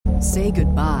Say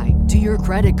goodbye to your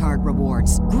credit card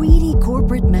rewards. Greedy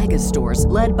corporate mega stores,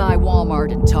 led by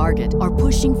Walmart and Target, are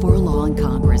pushing for a law in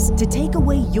Congress to take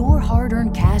away your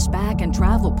hard-earned cash back and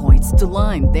travel points to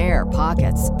line their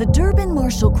pockets. The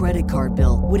Durbin-Marshall credit card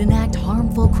bill would enact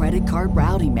harmful credit card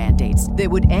routing mandates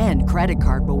that would end credit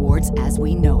card rewards as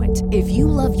we know it. If you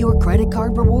love your credit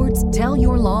card rewards, tell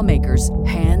your lawmakers,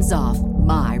 hands off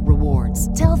my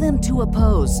rewards. Tell them to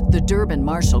oppose the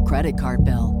Durbin-Marshall credit card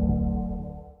bill.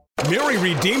 Mary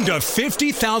redeemed a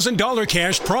 $50,000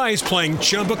 cash prize playing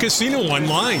Chumba Casino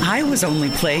online. I was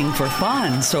only playing for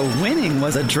fun, so winning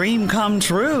was a dream come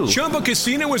true. Chumba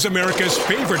Casino is America's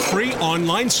favorite free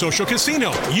online social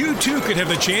casino. You too could have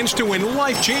the chance to win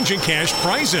life-changing cash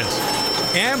prizes.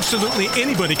 Absolutely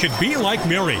anybody could be like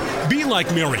Mary. Be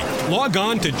like Mary. Log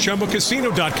on to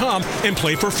ChumbaCasino.com and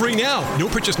play for free now. No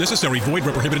purchase necessary. Void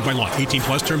where prohibited by law. 18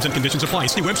 plus terms and conditions apply.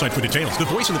 See website for details. The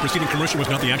voice in the preceding commercial was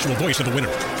not the actual voice of the winner.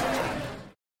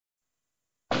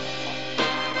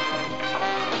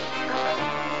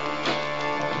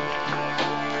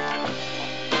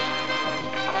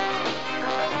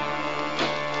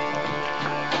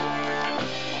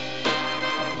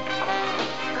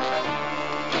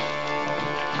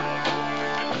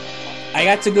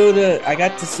 I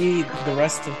got to see the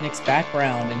rest of Nick's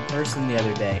background in person the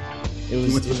other day. You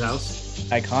went to his house?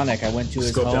 Iconic. I went to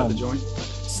his home. Scoped out the joint?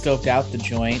 Scoped out the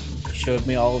joint. Showed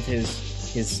me all of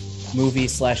his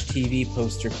movie/TV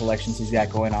poster collections he's got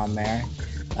going on there.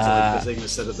 So like, they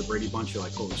set up the Brady Bunch. You're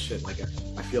like, holy shit! Like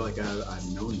I feel like I've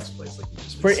known this place.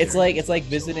 Like it's like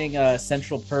visiting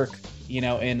Central Perk. You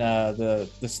know, in the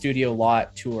Studio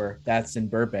Lot tour that's in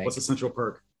Burbank. What's the Central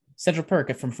Perk? Central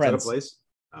Perk from Friends. Is that a place?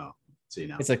 Oh. See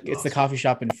now. It's the coffee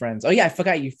shop in Friends. Oh yeah, I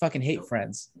forgot you fucking hate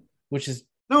Friends, which is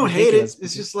no ridiculous. Hate it.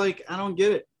 It's just like I don't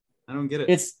get it.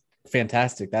 It's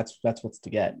fantastic. That's what's to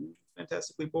get.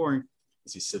 Fantastically boring.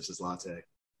 As he sips his latte.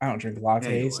 I don't drink lattes.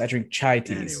 Anyway. I drink chai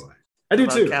teas. Anyway, I do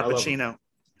too. Cappuccino.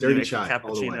 Dirty chai.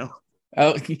 Cappuccino.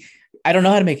 Oh, I don't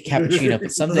know how to make a cappuccino,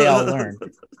 but someday I'll learn.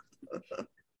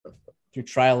 Through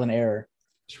trial and error.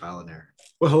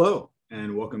 Well, hello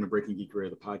and welcome to Breaking Geek Radio,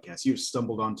 the podcast. You've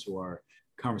stumbled onto our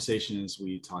conversation as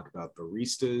we talk about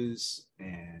baristas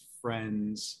and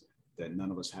friends that none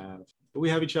of us have, but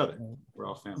we have each other. We're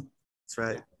all family. That's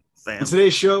right. Yeah. On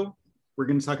today's show, we're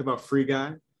going to talk about Free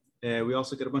Guy, and we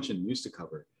also got a bunch of news to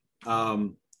cover.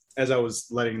 As I was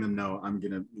letting them know, I'm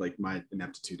going to my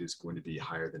ineptitude is going to be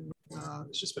higher than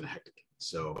it's just been a hectic.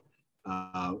 So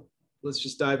let's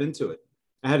just dive into it.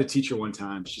 I had a teacher one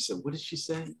time. She said, "What did she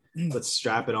say? Let's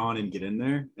strap it on and get in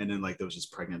there." And then there was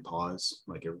just pregnant pause,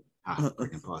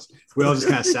 pregnant pause. We all just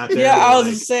kind of sat there. Yeah, I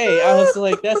was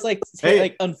like, that's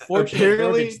hey, unfortunate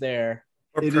verbiage there.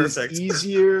 It is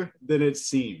easier than it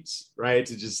seems, right?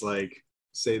 To just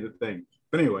say the thing.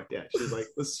 But anyway, yeah, she's like,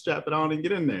 "Let's strap it on and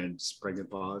get in there," and just pregnant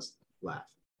pause, laugh,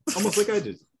 almost like I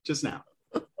did just now.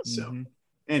 So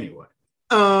anyway,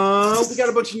 we got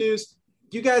a bunch of news.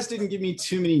 You guys didn't give me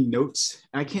too many notes.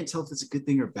 I can't tell if it's a good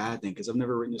thing or a bad thing because I've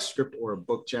never written a script or a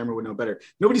book. Jammer would know better.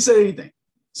 Nobody said anything.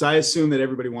 So I assume that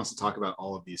everybody wants to talk about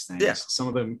all of these things. Yeah. Some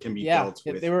of them can be dealt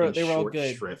with they were short all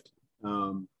good. shrift.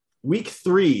 Week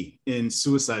 3 in the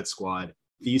Suicide Squad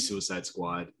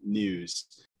news.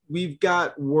 We've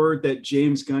got word that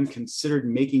James Gunn considered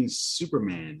making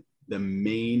Superman the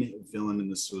main villain in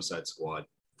the Suicide Squad.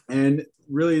 And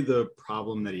really the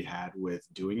problem that he had with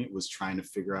doing it was trying to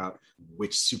figure out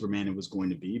which Superman it was going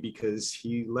to be because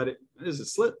he let it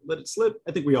slip.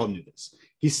 I think we all knew this.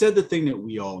 He said the thing that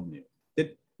we all knew,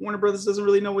 that Warner Brothers doesn't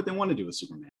really know what they want to do with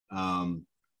Superman.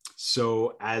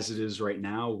 So as it is right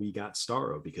now, we got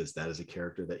Starro because that is a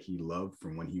character that he loved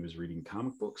from when he was reading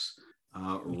comic books.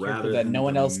 Rather that than no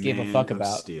one else gave a fuck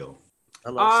about. Steel.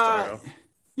 I love Starro.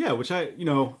 Yeah, which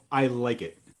I like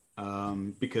it.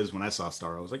 Because when I saw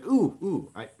Starro, I was like,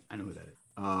 ooh, I know who that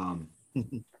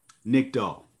is. Nick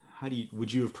Dahl,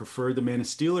 would you have preferred the Man of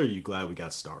Steel, or are you glad we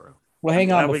got Starro? Well,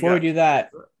 hang on, before we do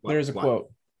that, there's a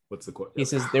quote. What's the quote? He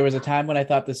says, "There was a time when I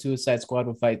thought the Suicide Squad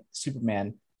would fight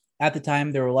Superman. At the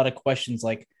time, there were a lot of questions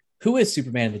like, who is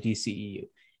Superman in the DCEU?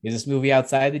 Is this movie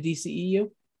outside the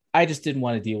DCEU? I just didn't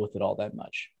want to deal with it all that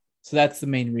much. So that's the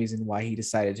main reason why he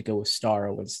decided to go with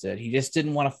Starro instead. He just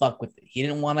didn't want to fuck with it. He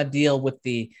didn't want to deal with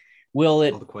will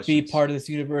it be part of this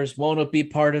universe? Won't it be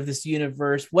part of this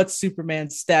universe? What's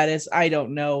Superman's status? I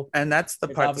don't know." And that's the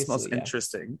part that's most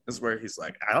interesting is where he's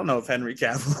like, I don't know if Henry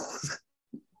Cavill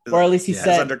or at least he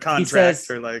said under contract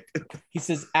or he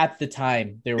says at the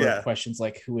time there were questions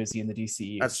like, who is he in the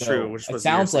DCU? That's true. Which it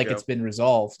sounds like it's been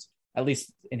resolved, at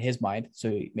least in his mind. So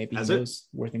maybe he knows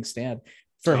where things stand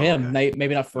for him. Okay.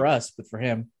 Maybe not for us, but for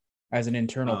him as an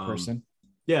internal person.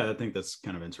 Yeah, I think that's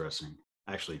kind of interesting.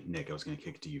 Actually, Nick, I was going to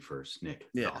kick it to you first. Nick,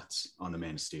 Yeah. thoughts on the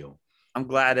Man of Steel? I'm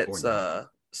glad it's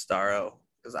Starro,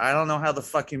 because I don't know how the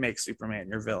fuck you make Superman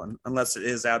your villain unless it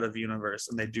is out of universe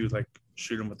and they do like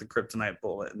shoot him with the kryptonite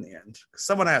bullet in the end.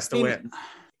 Someone has to win.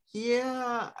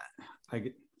 Yeah,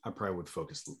 I probably would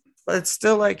focus. But it's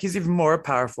still like he's even more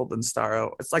powerful than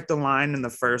Starro. It's like the line in the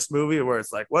first movie where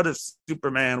it's like, what if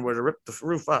Superman were to rip the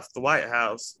roof off the White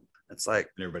House? It's like,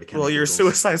 well, your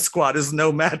Suicide Squad is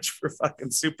no match for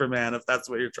fucking Superman if that's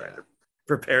what you're trying to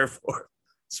prepare for.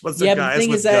 But the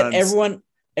thing is that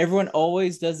everyone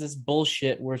always does this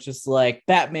bullshit where it's just like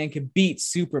Batman can beat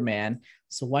Superman,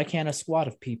 so why can't a squad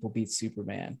of people beat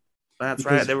Superman? That's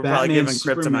right. They were probably given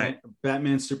kryptonite.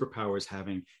 Batman's superpower is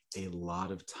having a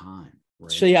lot of time.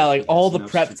 Right? So yeah, like all the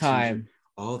prep time.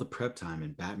 All the prep time,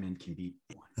 and Batman can beat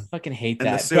one. I fucking hate and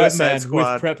that. The Suicide Batman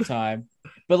Squad with prep time.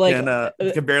 But like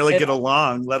can barely get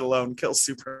along, let alone kill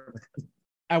Superman.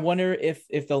 I wonder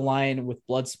if the line with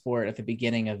Bloodsport at the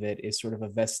beginning of it is sort of a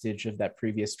vestige of that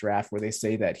previous draft where they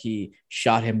say that he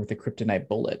shot him with a kryptonite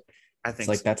bullet. I think it's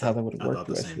like so. That's how that would have worked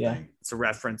with. Yeah, thing. It's a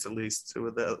reference at least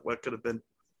to what could have been.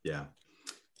 Yeah,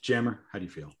 Jammer, how do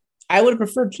you feel? I would have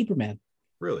preferred Superman.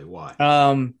 Really? Why?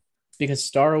 Because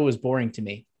Starro was boring to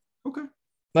me. Okay.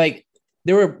 Like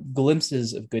there were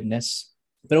glimpses of goodness,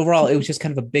 but overall it was just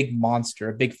kind of a big monster,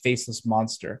 a big faceless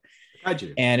monster.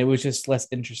 Kaiju. And it was just less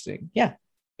interesting. Yeah,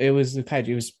 it was the kaiju.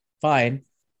 It was fine.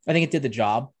 I think it did the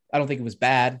job. I don't think it was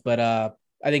bad, but I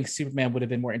think Superman would have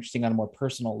been more interesting on a more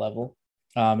personal level,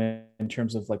 in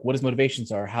terms of like what his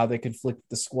motivations are, how they conflict with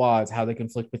the squads, how they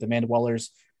conflict with Amanda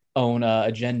Waller's own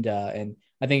agenda. And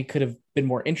I think it could have been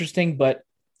more interesting, but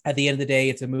at the end of the day,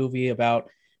 it's a movie about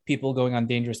people going on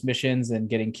dangerous missions and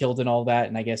getting killed and all that.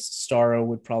 And I guess Starro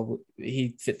would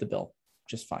he fit the bill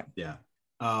just fine. Yeah.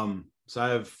 So I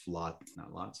have I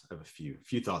have a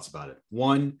few thoughts about it.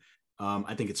 One,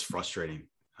 I think it's frustrating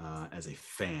as a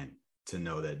fan to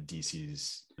know that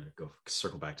DC's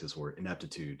circle back to this word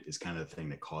ineptitude is kind of the thing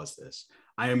that caused this.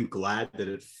 I am glad that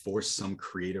it forced some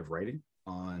creative writing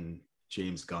on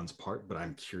James Gunn's part, but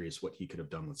I'm curious what he could have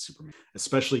done with Superman,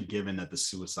 especially given that the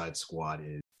Suicide Squad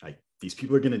is like, these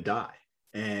people are going to die.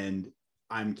 And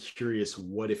I'm curious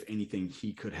what, if anything,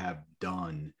 he could have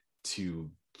done to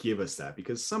give us that,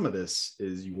 because some of this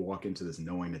is you walk into this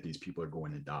knowing that these people are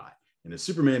going to die. And if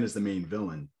Superman is the main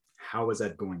villain, how is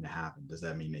that going to happen? Does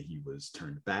that mean that he was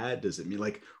turned bad? Does it mean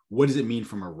what does it mean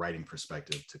from a writing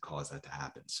perspective to cause that to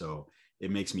happen? So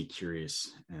it makes me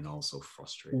curious and also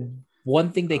frustrated.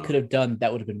 One thing they could have done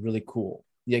that would have been really cool.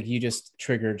 Like you just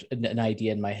triggered an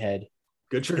idea in my head.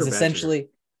 Good trigger. Essentially,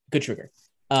 good trigger.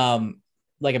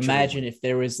 Like imagine if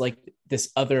there was like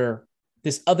this other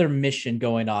mission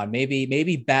going on.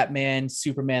 Maybe Batman,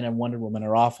 Superman, and Wonder Woman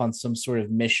are off on some sort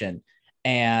of mission,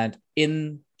 and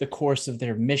in the course of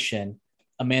their mission,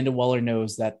 Amanda Waller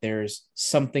knows that there's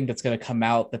something that's going to come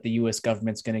out that the U.S.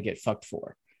 government's going to get fucked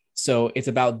for. So it's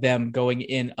about them going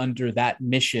in under that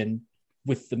mission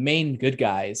with the main good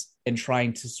guys and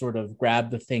trying to sort of grab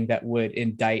the thing that would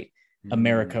indict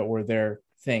America or their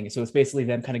thing. So it's basically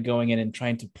them kind of going in and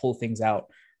trying to pull things out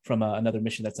from another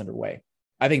mission that's underway.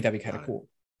 I think that'd be kind of cool.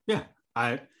 Yeah,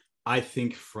 I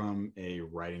think from a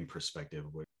writing perspective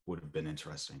would have been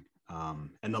interesting.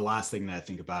 And the last thing that I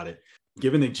think about it,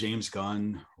 given that James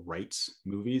Gunn writes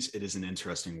movies, it is an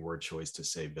interesting word choice to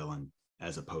say villain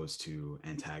as opposed to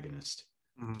antagonist.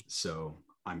 Mm-hmm. So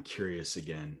I'm curious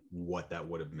again what that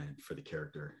would have meant for the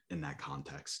character in that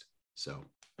context. So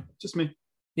just me.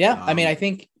 Yeah, I mean, I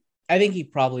think he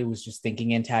probably was just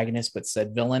thinking antagonist, but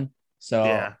said villain. So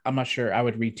yeah. I'm not sure I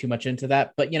would read too much into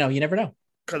that, but you never know.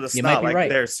 Because it's not like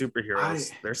they're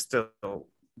superheroes; they're still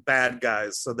bad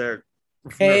guys. So they're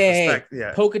hey,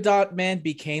 Polka Dot Man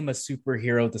became a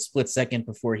superhero the split second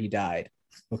before he died.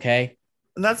 Okay.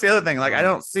 And that's the other thing. Like, I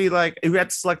don't see we had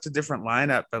to select a different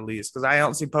lineup at least, because I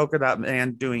don't see Polka Dot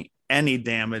Man doing any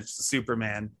damage to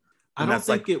Superman. I don't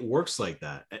think it works like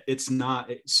that. It's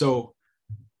not. So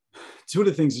two of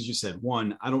the things that you said.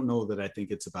 One, I don't know that I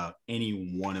think it's about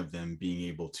any one of them being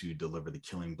able to deliver the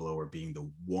killing blow or being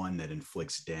the one that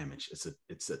inflicts damage.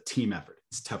 It's a team effort.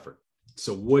 It's tougher.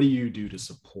 So what do you do to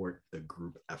support the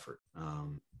group effort?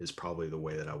 Is probably the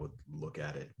way that I would look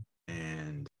at it.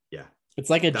 And yeah. It's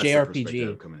like a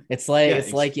JRPG. It's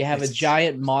like you have a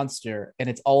giant monster and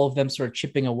it's all of them sort of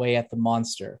chipping away at the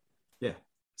monster. Yeah.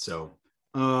 So,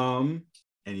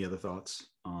 any other thoughts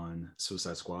on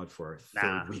Suicide Squad for our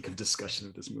third week of discussion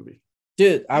of this movie?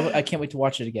 Dude, I can't wait to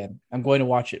watch it again. I'm going to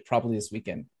watch it probably this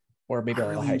weekend, or maybe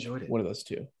I'll enjoyed it. One of those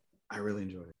two. I really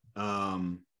enjoyed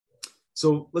it.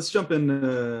 So let's jump in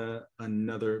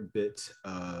another bit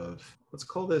of, let's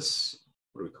call this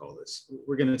what do we call this?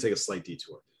 We're going to take a slight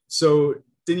detour. So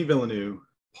Denis Villeneuve,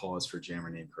 pause for jammer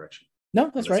name correction.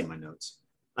 No, that's right. In my notes.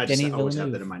 I always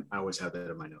have that in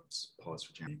my notes. Pause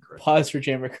for jammer correction. Pause for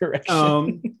jammer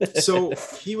correction. So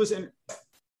he was in,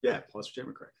 pause for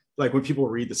jammer correction. Like when people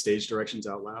read the stage directions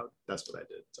out loud, that's what I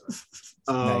did.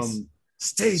 Sorry. Nice.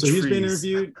 Stage. So he's being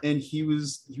interviewed, and he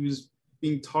was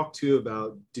being talked to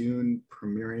about Dune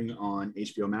premiering on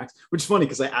HBO Max, which is funny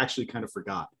because I actually kind of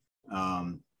forgot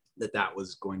that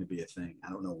was going to be a thing. I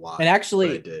don't know why. And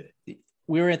actually, I did.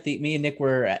 We were me and Nick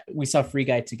we saw Free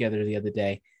Guy together the other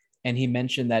day, and he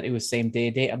mentioned that it was same day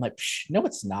and date. I'm like, no,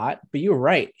 it's not. But you were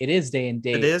right. It is day and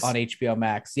date on HBO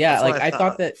Max. Yeah, that's like I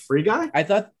thought that Free Guy. I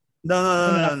thought.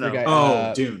 No.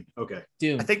 Oh, Dune. Okay.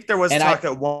 Dune. I think there was talk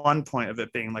at one point of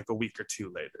it being like a week or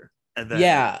two later. And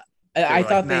then I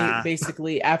thought they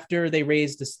basically after I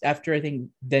think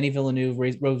Denis Villeneuve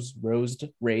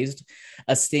raised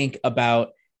a stink about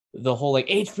the whole like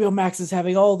HBO Max is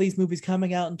having all these movies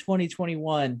coming out in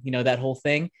 2021. You know, that whole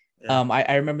thing. Yeah.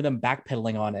 I remember them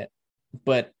backpedaling on it,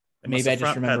 but maybe I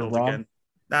just remember wrong. Again.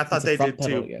 I thought they did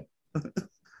too.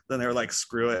 Then they were like,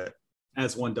 screw it.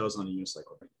 As one does on a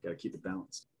unicycle. Got to keep it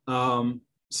balanced.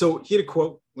 So he had a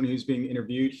quote when he was being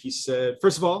interviewed. He said,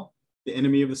 first of all, the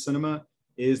enemy of the cinema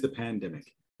is the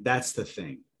pandemic. That's the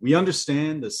thing. We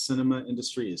understand the cinema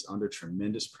industry is under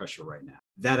tremendous pressure right now.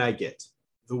 That I get.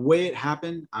 The way it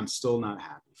happened, I'm still not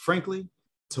happy. Frankly,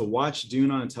 to watch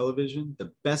Dune on television,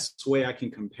 the best way I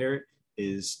can compare it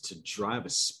is to drive a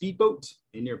speedboat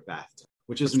in your bathtub,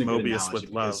 which isn't a good analogy.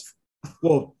 With love.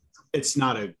 Well, it's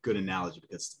not a good analogy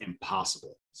because it's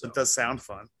impossible. So, it does sound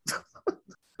fun, but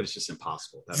it's just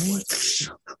impossible. That's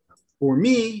why. For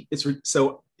me,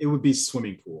 so it would be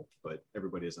swimming pool, but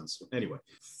everybody is on swim. Anyway,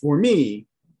 for me,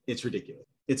 it's ridiculous.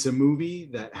 It's a movie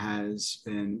that has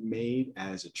been made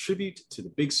as a tribute to the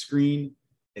big screen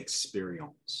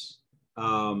experience.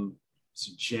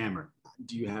 So Jammer,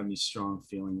 do you have any strong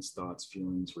feelings,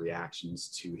 reactions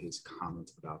to his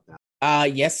comment about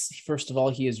that? Yes. First of all,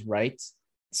 he is right.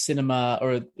 Cinema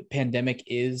or the pandemic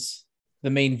is the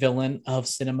main villain of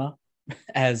cinema,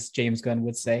 as James Gunn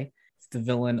would say. It's the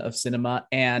villain of cinema,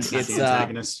 and it's the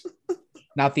antagonist.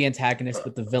 Not the antagonist,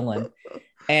 but the villain.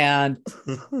 And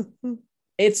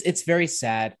it's very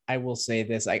sad. I will say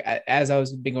this. As I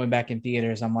was been going back in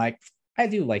theaters, I'm like, I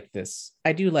do like this.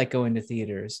 I do like going to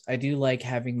theaters. I do like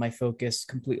having my focus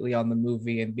completely on the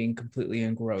movie and being completely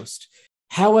engrossed.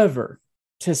 However,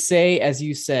 to say, as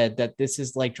you said, that this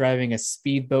is like driving a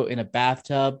speedboat in a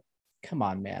bathtub, come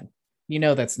on, man. You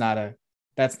know that's not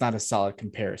a solid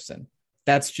comparison.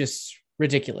 That's just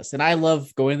ridiculous. And I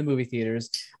love going to the movie theaters.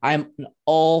 I'm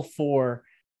all for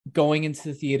going into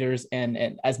the theaters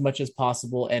and as much as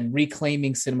possible and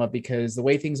reclaiming cinema, because the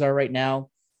way things are right now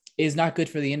is not good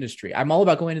for the industry. I'm all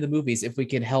about going to the movies if we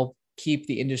can help keep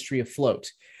the industry afloat,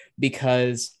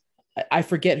 because I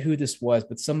forget who this was,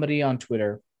 but somebody on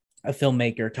Twitter, a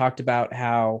filmmaker, talked about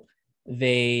how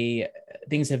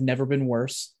things have never been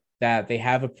worse, that they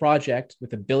have a project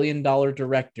with $1 billion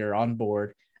director on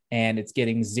board and it's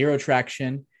getting zero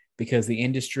traction because the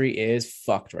industry is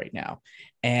fucked right now.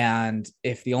 And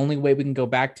if the only way we can go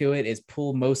back to it is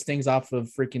pull most things off of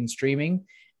freaking streaming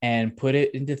and put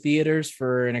it into theaters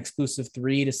for an exclusive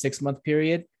 3 to 6 month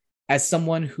period, as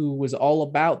someone who was all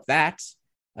about that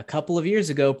a couple of years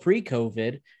ago,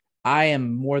 pre-COVID, I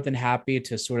am more than happy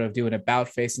to sort of do an about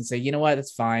face and say, you know what,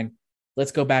 it's fine.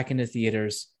 Let's go back into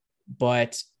theaters.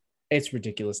 But it's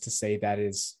ridiculous to say that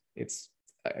it's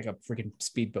like a freaking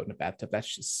speedboat in a bathtub.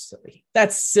 That's just silly.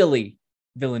 That's silly,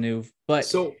 Villeneuve. But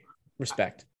so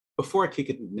respect. Before I kick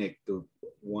it to Nick, the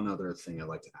one other thing I'd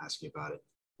like to ask you about it.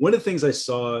 One of the things I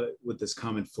saw with this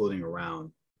comment floating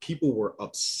around, people were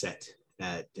upset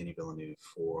at Denis Villeneuve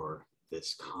for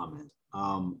this comment.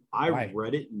 I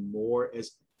read it more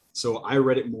as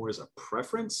a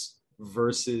preference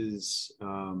versus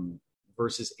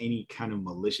any kind of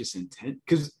malicious intent,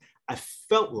 because I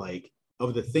felt like,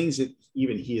 of the things that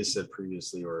even he has said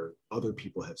previously or other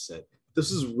people have said, this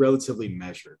is relatively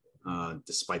measured,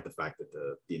 despite the fact that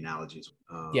the analogies.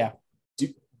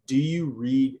 Do you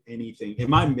read anything?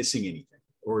 Am I missing anything,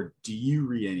 or do you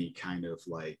read any kind of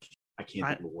like, I can't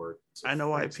think of a word. I know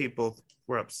why people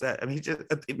were upset. I mean, he just,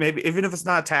 maybe even if it's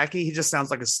not tacky, he just sounds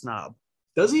like a snob.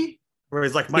 Does he? Where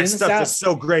he's like, my stuff is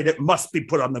so great, it must be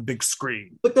put on the big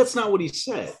screen. But that's not what he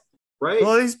said, right?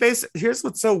 Well, here's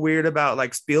what's so weird about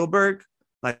like Spielberg.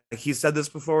 Like he said this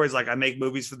before. He's like, I make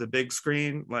movies for the big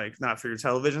screen, like not for your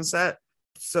television set.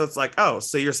 So it's like, oh,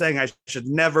 so you're saying I should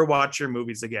never watch your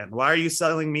movies again? Why are you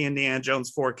selling me Indiana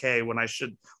Jones 4K when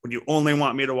you only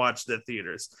want me to watch the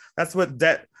theaters? That's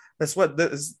That's what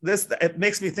this it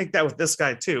makes me think that with this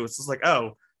guy too. It's just like,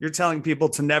 oh, you're telling people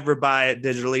to never buy it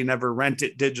digitally, never rent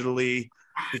it digitally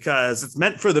because it's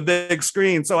meant for the big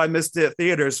screen. So I missed it at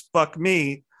theaters. Fuck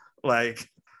me. Like,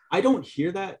 I don't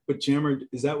hear that, but Jammer,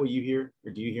 is that what you hear?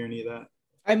 Or do you hear any of that?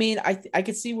 I mean, I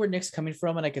could see where Nick's coming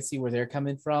from and I could see where they're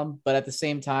coming from. But at the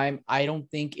same time, I don't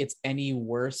think it's any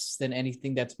worse than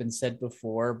anything that's been said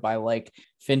before by like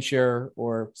Fincher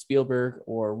or Spielberg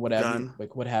or whatever, Gunn.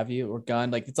 like what have you, or Gunn.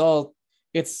 Like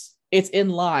it's in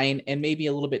line and maybe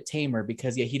a little bit tamer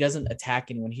because he doesn't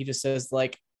attack anyone. He just says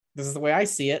like, this is the way I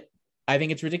see it. I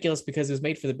think it's ridiculous because it was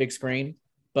made for the big screen,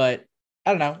 but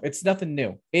I don't know. It's nothing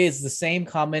new. It is the same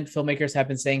comment filmmakers have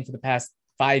been saying for the past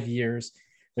 5 years.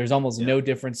 There's almost no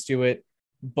difference to it,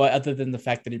 but other than the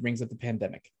fact that he brings up the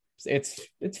pandemic, it's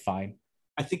fine.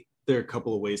 I think there are a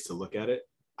couple of ways to look at it.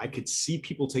 I could see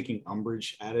people taking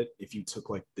umbrage at it if you took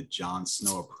like the Jon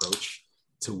Snow approach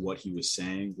to what he was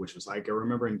saying, which was like, I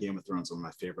remember in Game of Thrones, one of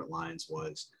my favorite lines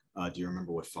was, do you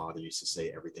remember what Father used to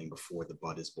say, everything before the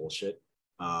but is bullshit?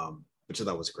 Which I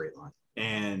thought was a great line.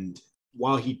 And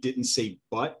while he didn't say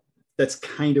but, that's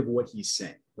kind of what he's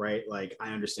saying, right? Like,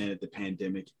 I understand that the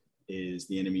pandemic is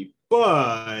the enemy,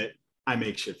 but I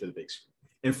make shit for the big screen.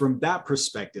 And from that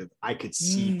perspective, I could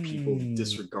see people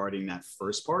disregarding that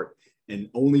first part and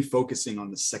only focusing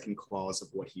on the second clause of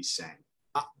what he's saying.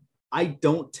 I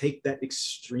don't take that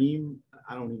extreme.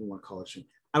 I don't even want to call it extreme.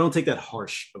 I don't take that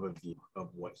harsh of a view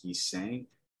of what he's saying.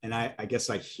 And I guess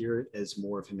I hear it as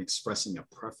more of him expressing a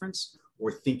preference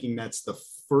or thinking that's the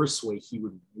first way he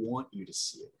would want you to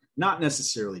see it. Not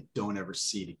necessarily don't ever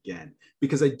see it again,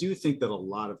 because I do think that a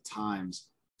lot of times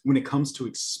when it comes to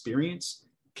experience,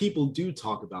 people do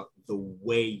talk about the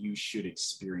way you should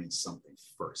experience something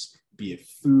first, be it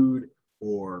food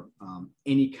or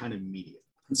any kind of media.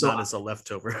 So not as a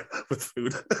leftover with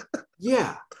food.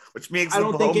 Yeah. Which makes the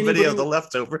whole video of the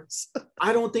leftovers.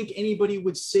 I don't think anybody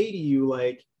would say to you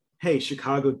like, hey,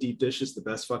 Chicago deep dish is the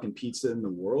best fucking pizza in the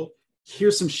world.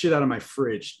 Here's some shit out of my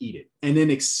fridge, eat it, and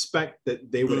then expect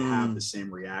that they would have the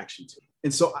same reaction to it.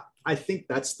 And so I think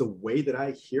that's the way that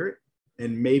I hear it.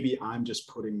 And maybe I'm just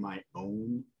putting my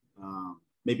own,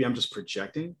 maybe I'm just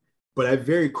projecting, but I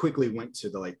very quickly went to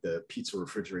the pizza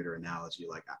refrigerator analogy.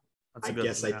 Like, I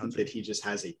guess I think that he just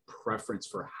has a preference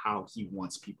for how he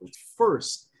wants people to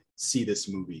first see this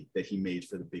movie that he made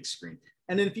for the big screen.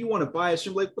 And then if you want to buy it,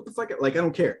 you're like, what the fuck? Like, I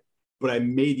don't care. But I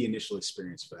made the initial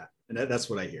experience for that. And that's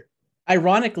what I hear.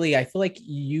 Ironically, I feel like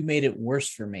you made it worse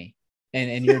for me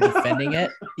and you're defending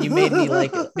it. You made me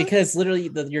like, because literally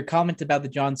your comment about the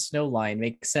Jon Snow line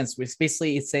makes sense. It's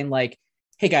basically it's saying like,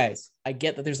 hey guys, I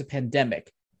get that there's a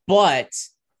pandemic, but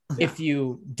if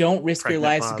you don't risk your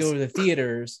lives to go to the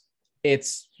theaters,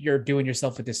 you're doing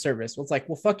yourself a disservice. Well, it's like,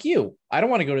 well, fuck you. I don't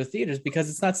want to go to the theaters because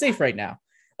it's not safe right now.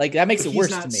 Like that makes it worse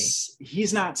to me.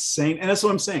 He's not saying, and that's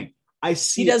what I'm saying. I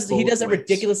see he does a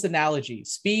ridiculous analogy: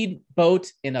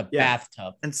 speedboat in a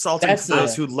bathtub, insulting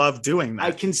those who love doing that.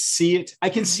 I can see it. I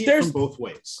can see it from both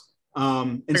ways.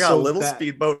 And I got a little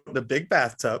speedboat in a big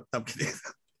bathtub. I'm kidding.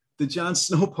 The Jon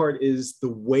Snow part is the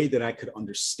way that I could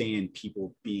understand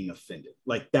people being offended.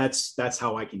 Like that's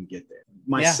how I can get there.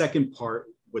 My second part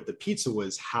with the pizza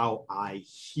was how I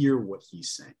hear what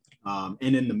he's saying.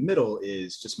 And in the middle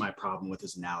is just my problem with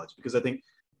his analogy, because I think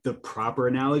the proper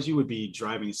analogy would be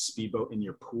driving a speedboat in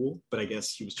your pool, but I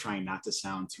guess he was trying not to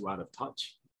sound too out of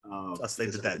touch. Plus they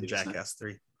did that in Jackass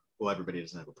 3. Well, everybody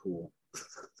doesn't have a pool,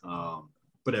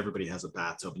 but everybody has a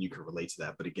bathtub and you can relate to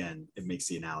that. But again, it makes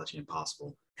the analogy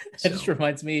impossible. So. It just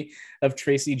reminds me of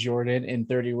Tracy Jordan in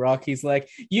 30 Rock. He's like,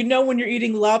 when you're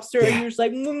eating lobster and you're just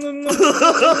like,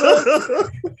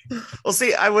 Well,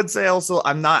 see, I would say also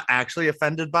I'm not actually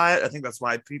offended by it. I think that's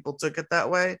why people took it that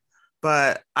way.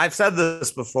 But I've said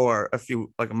this before a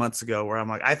few months ago where I'm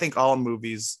like, I think all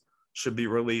movies should be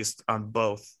released on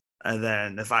both. And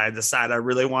then if I decide I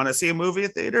really want to see a movie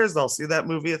at theaters, I'll see that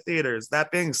movie at theaters.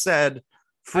 That being said,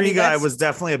 Free Guy was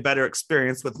definitely a better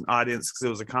experience with an audience because it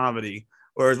was a comedy.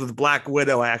 Whereas with Black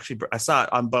Widow, I saw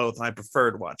it on both and I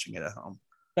preferred watching it at home.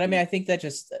 But I mean, I think that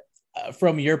just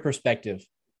from your perspective,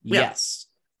 yes,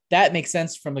 that makes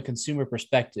sense from the consumer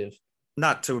perspective.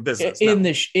 Not to a business. In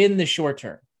the short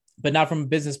term. But not from a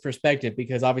business perspective,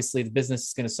 because obviously the business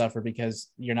is going to suffer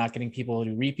because you're not getting people to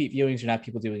do repeat viewings. You're not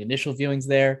people doing initial viewings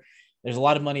there. There's a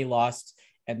lot of money lost.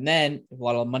 And then a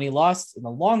lot of money lost in the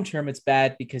long term, it's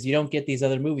bad because you don't get these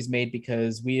other movies made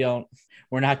because we're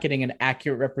not getting an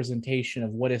accurate representation of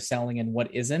what is selling and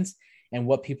what isn't and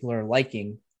what people are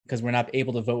liking because we're not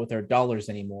able to vote with our dollars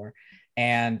anymore.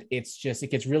 And it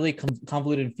gets really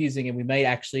convoluted and confusing. And we might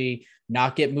actually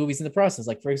not get movies in the process.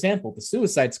 Like, for example, the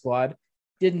Suicide Squad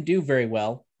didn't do very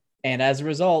well, And as a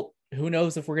result, who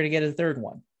knows if we're going to get a third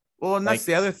one? Well, and that's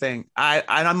the other thing.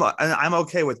 I'm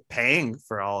okay with paying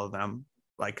for all of them,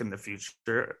 like in the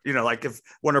future. You know, like if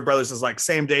Warner Brothers is like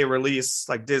same day release,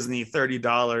 like Disney,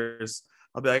 $30,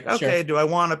 I'll be like, okay, sure. Do I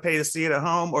want to pay to see it at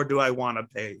home, or do I want to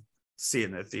pay to see it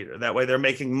in the theater? That way they're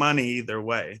making money either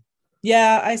way.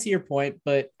 Yeah, I see your point,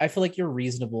 but I feel like you're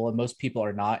reasonable and most people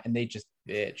are not, and they just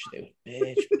bitch. They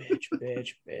would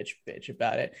bitch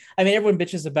about it. I mean, everyone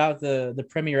bitches about the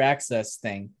Premier Access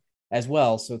thing as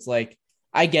well. So it's like,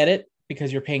 I get it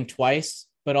because you're paying twice,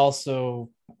 but also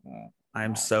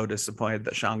I'm so disappointed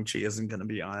that Shang-Chi isn't going to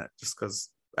be on it, just because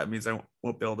that means I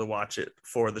won't be able to watch it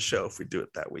for the show if we do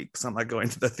it that week. So I'm not going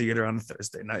to the theater on a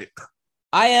Thursday night.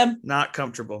 I am not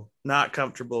comfortable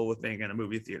with being in a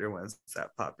movie theater when it's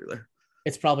that popular.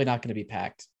 It's probably not going to be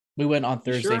packed. We went on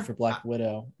Thursday for Black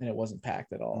Widow and it wasn't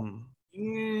packed at all.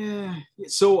 Yeah.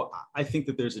 So I think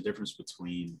that there's a difference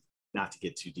between, not to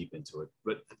get too deep into it,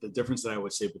 but the difference that I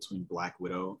would say between Black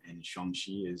Widow and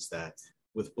Shang-Chi is that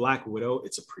with Black Widow,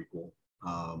 it's a prequel.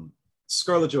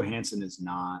 Scarlett Johansson is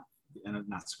not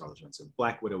Scarlett Johansson.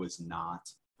 Black Widow is not,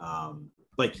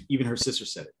 like even her sister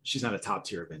said it. She's not a top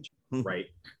tier Avenger, right?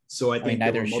 So I think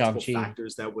there were multiple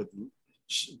factors that would,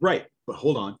 right. But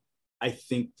hold on. I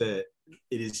think that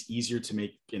it is easier to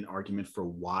make an argument for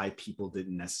why people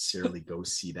didn't necessarily go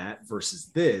see that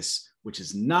versus this, which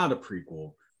is not a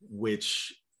prequel,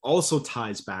 which also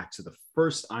ties back to the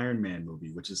first Iron Man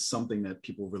movie, which is something that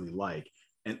people really like,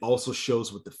 and also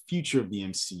shows what the future of the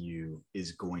MCU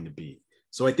is going to be.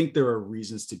 So I think there are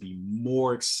reasons to be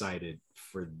more excited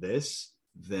for this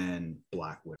than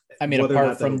Black Widow. I mean,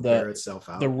 apart from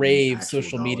the rave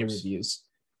social media reviews.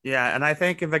 Yeah, and I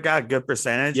think if it got a good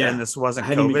percentage and this wasn't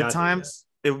COVID times,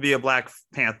 it would be a Black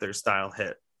Panther style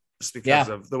hit. Just because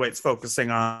of the way it's focusing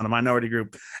on a minority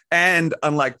group. And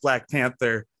unlike Black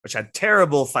Panther, which had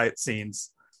terrible fight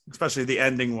scenes, especially the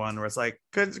ending one, where it's like,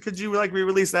 could you like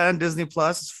re-release that on Disney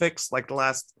Plus, fix like the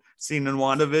last scene in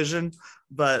WandaVision?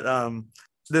 But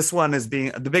this one is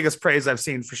being the biggest praise I've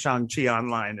seen for Shang-Chi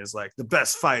online is like the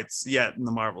best fights yet in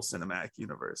the Marvel Cinematic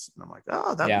Universe. And I'm like,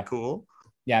 oh, that'd be cool.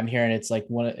 Yeah, I'm hearing it's like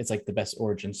the best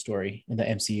origin story in the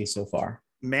MCU so far.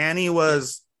 Manny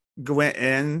went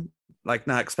in like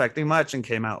not expecting much and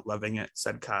came out loving it,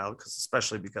 said Kyle,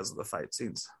 especially because of the fight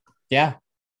scenes. Yeah.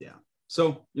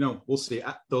 So we'll see.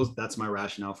 That's my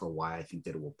rationale for why I think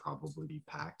that it will probably be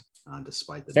packed,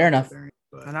 despite the fair enough variant.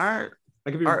 But and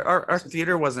our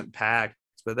theater wasn't packed,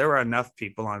 but there were enough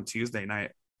people on Tuesday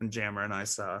night, and Jammer and I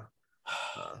saw.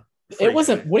 It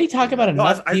wasn't. What are you talking about?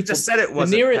 Enough people? I just said it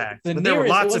wasn't packed. But there were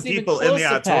lots of people in the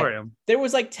auditorium. There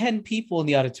was like 10 people in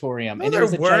the auditorium. No,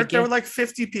 there were like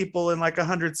 50 people in like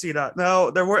 100 seat.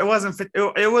 No, there were. It wasn't.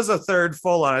 It was a third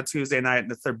full on a Tuesday night,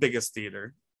 and it's their biggest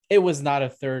theater. It was not a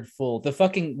third full.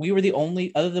 We were the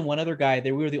only, other than one other guy,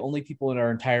 we were the only people in our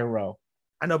entire row.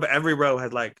 I know, but every row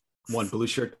had like one blue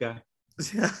shirt guy.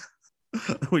 Yeah,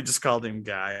 we just called him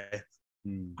Guy.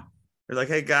 We're like,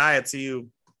 hey, Guy, it's you.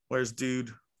 Where's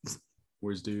dude?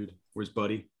 Where's dude? Where's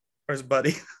buddy? Where's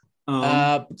buddy?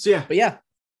 But yeah,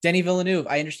 Denis Villeneuve.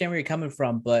 I understand where you're coming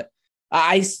from, but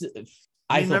I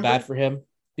feel bad for him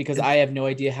because I have no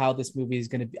idea how this movie is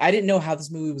going to be. I didn't know how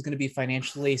this movie was going to be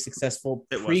financially successful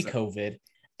pre-COVID,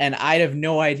 and I have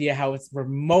no idea how it's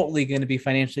remotely going to be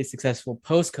financially successful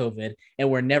post-COVID. And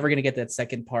we're never going to get that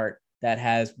second part that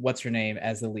has what's her name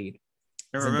as the lead.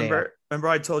 And remember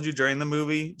I told you during the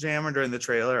movie, Jammer, during the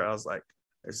trailer, I was like,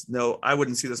 I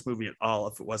wouldn't see this movie at all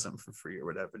if it wasn't for free or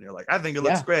whatever. And you're like, I think it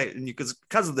looks great. And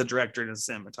because of the director and the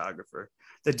cinematographer,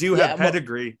 they do have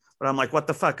pedigree, but I'm like, what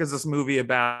the fuck is this movie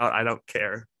about? I don't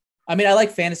care. I mean, I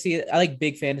like fantasy. I like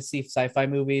big fantasy sci-fi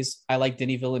movies. I like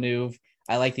Denis Villeneuve.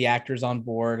 I like the actors on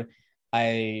board.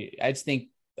 I just think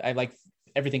I like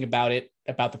everything about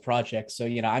the project. So,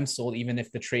 I'm sold even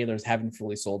if the trailers haven't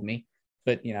fully sold me.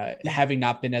 But, having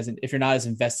not been if you're not as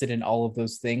invested in all of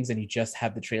those things and you just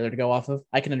have the trailer to go off of,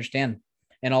 I can understand.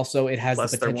 And also it has the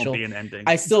potential. There won't be an ending.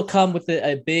 I still come with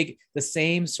the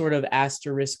same sort of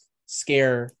asterisk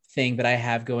scare thing that I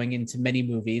have going into many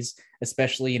movies,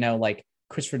 especially, like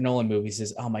Christopher Nolan movies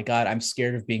is, oh my God, I'm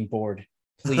scared of being bored.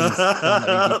 Please don't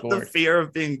let me be bored. The fear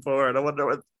of being bored. I wonder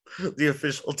what the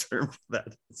official term for that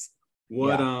is.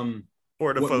 Bordophobia.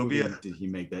 What movie did he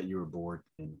make that you were bored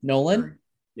in? Nolan?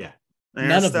 Yeah.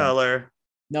 Interstellar.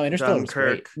 No, Interstellar was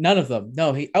great. None of them.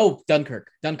 No, Dunkirk.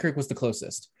 Dunkirk was the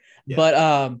closest. Yeah.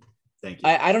 But thank you.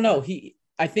 I don't know.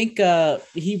 I think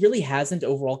he really hasn't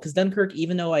overall, because Dunkirk,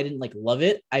 even though I didn't love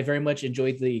it, I very much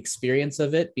enjoyed the experience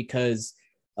of it because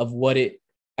of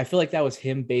I feel like that was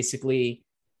him basically,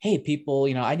 hey, people,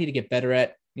 I need to get better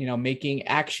at making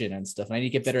action and stuff. And I need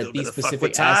to get better Still at these gotta fuck specific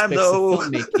with time, aspects of though.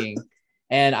 filmmaking.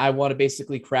 And I want to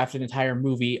basically craft an entire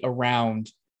movie around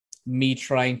me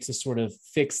trying to sort of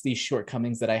fix these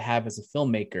shortcomings that I have as a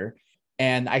filmmaker.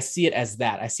 And I see it as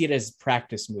that. I see it as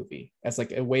practice movie, as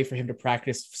like a way for him to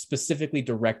practice specifically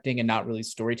directing and not really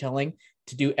storytelling,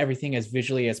 to do everything as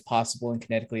visually as possible and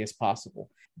kinetically as possible.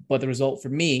 But the result for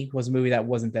me was a movie that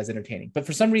wasn't as entertaining. But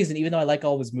for some reason, even though I like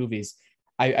all of his movies,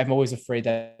 I'm always afraid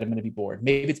that I'm going to be bored.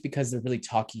 Maybe it's because they're really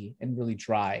talky and really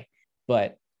dry,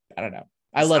 but I don't know.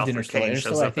 I loved Interstellar.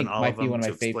 Interstellar, I think, might be one of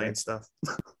my favorites. Stuff.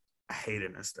 I hate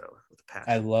Interstellar with a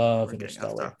passion. I love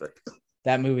Interstellar.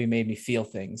 That movie made me feel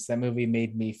things. That movie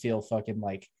made me feel fucking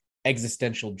like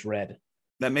existential dread.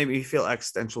 That made me feel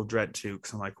existential dread too,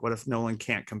 because I'm like, what if Nolan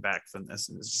can't come back from this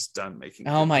and is just done making?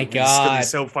 Oh my movies? god! He's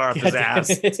so far up his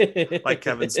ass, like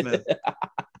Kevin Smith.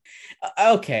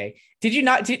 Okay, did you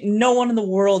not? No one in the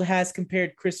world has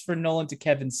compared Christopher Nolan to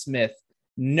Kevin Smith.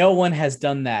 No one has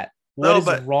done that. What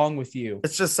is wrong with you?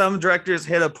 It's just some directors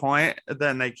hit a point,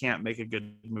 then they can't make a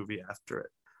good movie after it.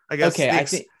 I guess. Okay,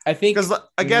 I think because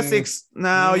I guess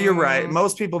no, you're right.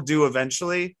 Most people do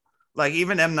eventually. Like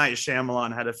even M. Night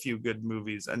Shyamalan had a few good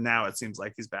movies, and now it seems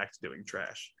like he's back to doing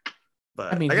trash.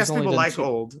 But I guess people like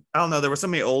old. I don't know. There were so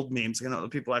many old memes. I don't know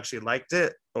if people actually liked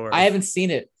it. Or I haven't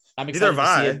seen it. I'm excited to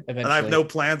see it eventually. And I have no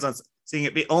plans on seeing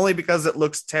it. Only because it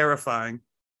looks terrifying.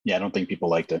 Yeah, I don't think people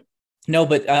liked it. No,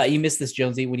 but you missed this,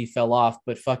 Jonesy, when he fell off.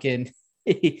 But fucking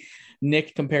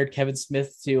Nick compared Kevin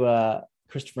Smith to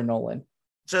Christopher Nolan.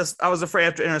 I was afraid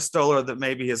after Interstellar that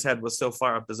maybe his head was so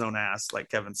far up his own ass, like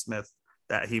Kevin Smith,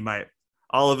 that he might,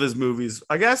 all of his movies,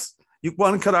 I guess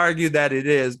one could argue that it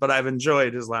is, but I've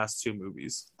enjoyed his last two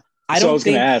movies. I was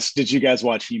going to ask, did you guys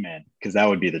watch He-Man? Because that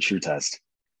would be the true test.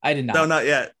 I did not. No, not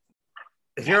yet.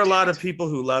 If you're a lot of people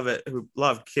who love it, who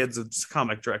love kids and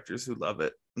comic directors who love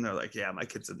it, and they're like, yeah, my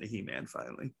kid's into He-Man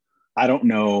finally. I don't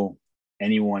know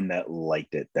anyone that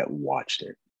liked it, that watched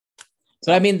it.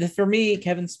 So, I mean, for me,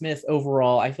 Kevin Smith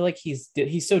overall, I feel like he's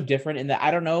so different in that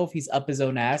I don't know if he's up his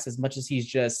own ass as much as he's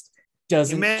just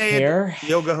doesn't care.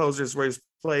 Yoga Hosers, where he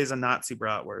plays a Nazi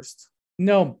bratwurst.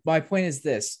 No, my point is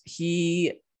this: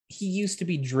 he used to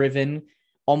be driven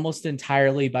almost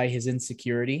entirely by his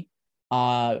insecurity,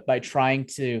 by trying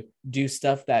to do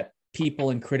stuff that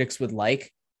people and critics would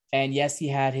like. And yes, he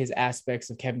had his aspects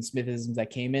of Kevin Smithisms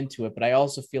that came into it, but I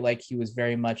also feel like he was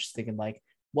very much thinking like,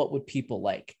 what would people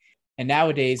like? And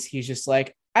nowadays he's just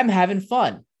like, I'm having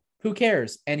fun. Who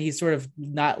cares? And he's sort of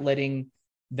not letting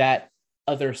that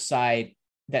other side,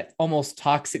 that almost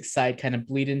toxic side, kind of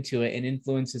bleed into it and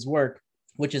influence his work,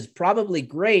 which is probably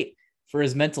great for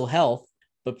his mental health,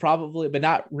 but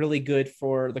not really good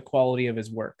for the quality of his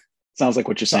work. Sounds like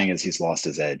what you're saying is he's lost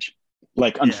his edge.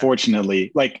 Like,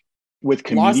 unfortunately, like with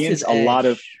comedians, a lot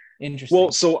of,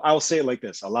 well, so I'll say it like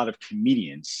this. A lot of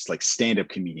comedians, like stand-up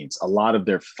comedians, a lot of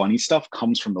their funny stuff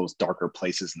comes from those darker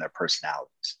places in their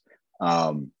personalities.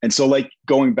 And so like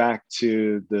going back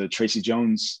to the Tracy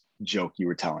Jones joke you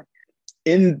were telling,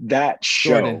 in that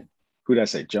show, who did I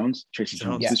say? Jones? Tracy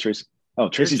Jones? Who's Tracy? Oh,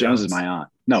 Tracy Jones is my aunt.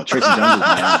 No, Tracy Jones is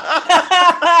my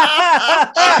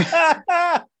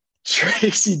aunt.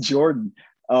 Tracy Jordan.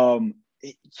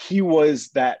 He was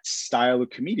that style of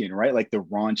comedian, right? Like the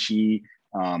raunchy,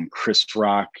 Chris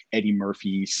Rock, Eddie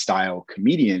Murphy style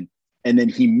comedian. And then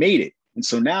he made it. And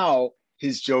so now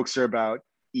his jokes are about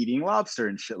eating lobster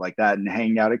and shit like that and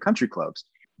hanging out at country clubs.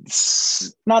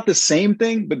 It's not the same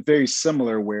thing, but very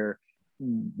similar, where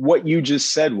what you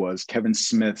just said was Kevin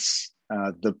Smith's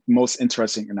the most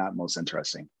interesting, or not most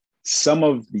interesting. Some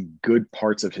of the good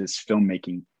parts of his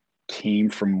filmmaking came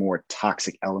from more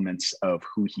toxic elements of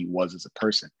who he was as a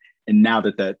person. And now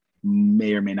that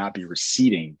may or may not be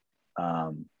receding,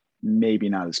 maybe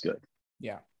not as good.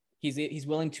 Yeah. He's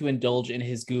willing to indulge in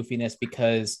his goofiness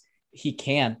because he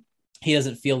can. He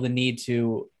doesn't feel the need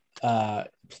to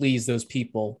please those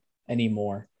people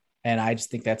anymore. And I just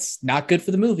think that's not good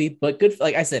for the movie, but good.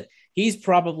 Like I said, he's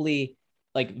probably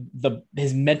like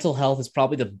his mental health is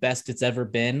probably the best it's ever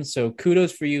been. So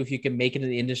kudos for you if you can make it in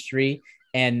the industry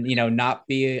and, not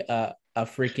be a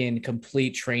freaking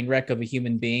complete train wreck of a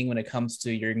human being when it comes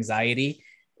to your anxiety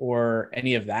or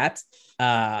any of that.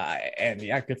 And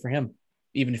yeah, good for him.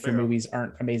 Even if your movies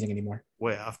aren't amazing anymore.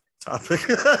 Way off topic.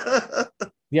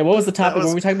 Yeah, what was the topic?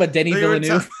 Were we talking about Denis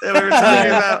Villeneuve? We were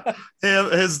talking about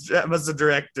him as a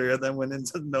director, and then went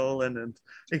into Nolan, and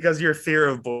because your fear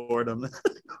of boredom.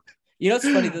 It's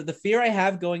funny. The fear I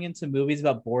have going into movies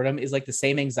about boredom is like the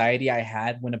same anxiety I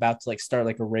had when about to like start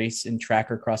like a race in track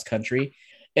or cross country.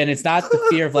 And it's not the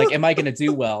fear of like, am I going to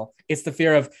do well? It's the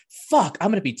fear of, fuck, I'm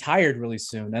going to be tired really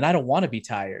soon, and I don't want to be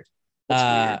tired.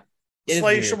 Yeah, That's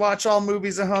why you should watch all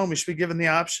movies at home. You should be given the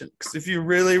option. Because if you're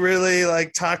really, really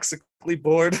like toxically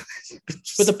bored,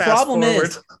 but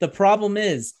the problem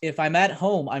is, if I'm at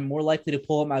home, I'm more likely to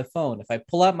pull out my phone. If I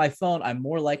pull out my phone, I'm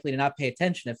more likely to not pay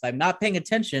attention. If I'm not paying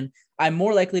attention, I'm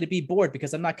more likely to be bored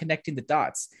because I'm not connecting the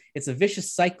dots. It's a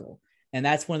vicious cycle. And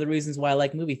that's one of the reasons why I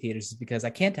like movie theaters, is because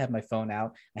I can't have my phone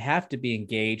out. I have to be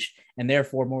engaged and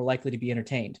therefore more likely to be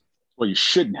entertained. Well, you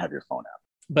shouldn't have your phone out.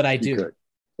 But I do. Could.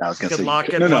 I was going to say, lock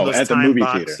it at the movie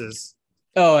boxes.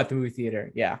 Theater. Oh, at the movie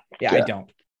theater. Yeah, I don't.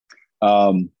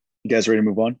 You guys ready to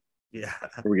move on? Yeah. Or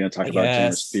are we going to talk about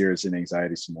generous fears and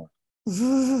anxiety some more?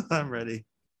 I'm ready.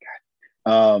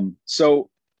 So,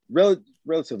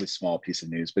 relatively small piece of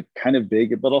news, but kind of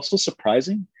big, but also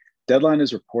surprising. Deadline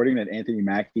is reporting that Anthony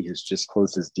Mackie has just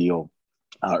closed his deal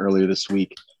earlier this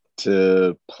week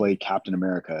to play Captain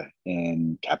America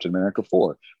in Captain America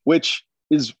 4, which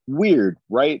is weird,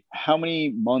 right? How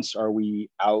many months are we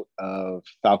out of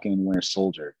Falcon and Winter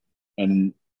Soldier?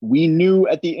 And we knew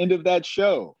at the end of that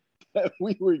show that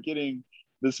we were getting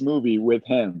this movie with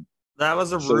him. That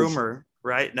was a rumor,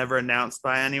 right? Never announced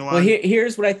by anyone. Well,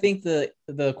 here's what I think the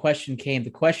question came. The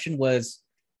question was,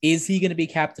 is he going to be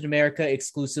Captain America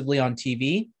exclusively on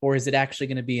TV, or is it actually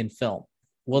going to be in film?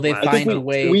 Will they find a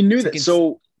way? We knew that.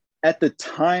 So at the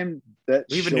time that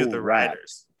we even knew the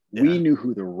writers. Yeah. We knew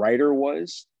who the writer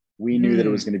was. We knew that it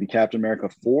was going to be Captain America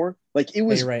 4. Like, it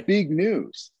was big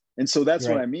news. And so that's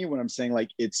what I mean when I'm saying, like,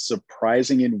 it's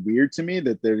surprising and weird to me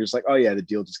that they're just like, oh yeah, the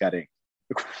deal just got inked.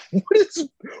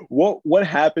 What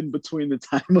happened between the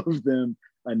time of them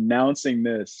announcing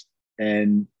this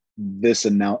and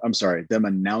them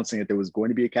announcing that there was going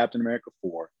to be a Captain America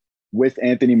 4 with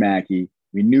Anthony Mackie.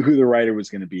 We knew who the writer was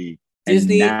going to be.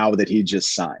 Disney, and now that he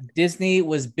just signed. Disney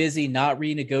was busy not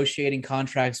renegotiating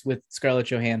contracts with Scarlett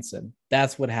Johansson.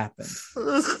 That's what happened.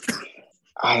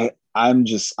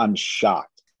 I'm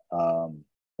shocked.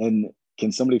 And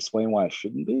can somebody explain why it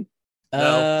shouldn't be?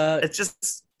 No, it's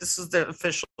just, this is the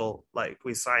official, like,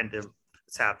 we signed him.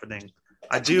 It's happening.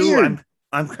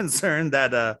 I'm concerned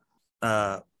that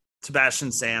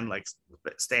Sebastian Stan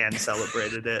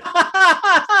celebrated it.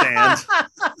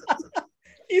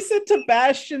 He said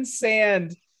Sebastian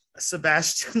Stan.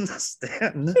 Sebastian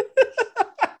Stan.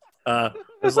 It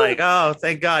was like, oh,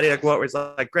 thank God. What was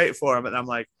like, great for him. And I'm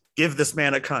like, give this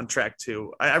man a contract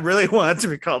too. I really want it to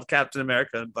be called Captain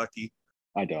America and Bucky.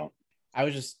 I don't.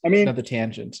 Another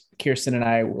tangent. Kirsten and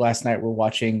I last night were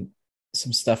watching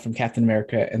some stuff from Captain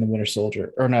America and the Winter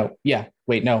Soldier.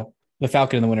 The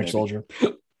Falcon and the Winter Soldier.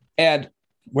 And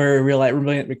we're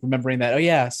remembering that, oh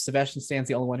yeah, Sebastian Stan's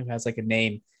the only one who has like a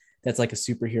name that's like a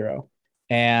superhero.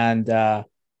 And what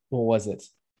was it?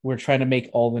 We're trying to make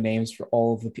all the names for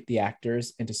all of the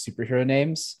actors into superhero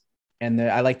names. And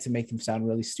I like to make them sound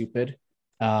really stupid.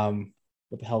 What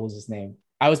the hell was his name?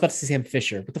 I was about to say Sam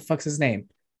Fisher. What the fuck's his name?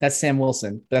 That's Sam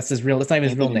Wilson. But that's not even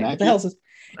his real name. What the hell is this?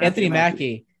 Anthony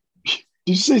Mackie. Did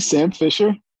you say Sam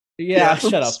Fisher? Yeah,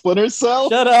 shut up. Splinter Cell?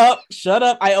 Shut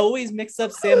up. I always mix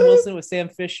up Sam Wilson with Sam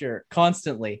Fisher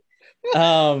constantly.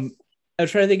 I'm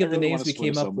trying to think of the names we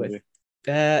came up with.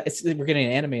 We're getting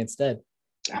an anime instead.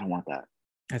 I don't want that.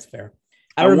 That's fair.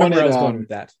 I remember I was going with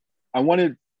that. I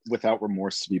wanted Without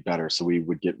Remorse to be better, so we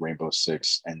would get Rainbow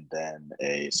Six and then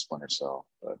a Splinter Cell,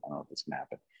 but I don't know if it's gonna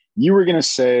happen. You were gonna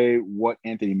say what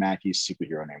Anthony Mackie's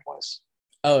superhero name was.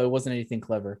 Oh, it wasn't anything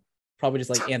clever. Probably just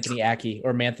like Anthony Aki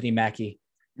or Manthony Mackie.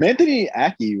 Manthony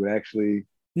Aki would actually.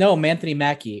 No, Manthony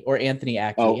Mackie or Anthony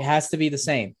Aki. Oh. It has to be the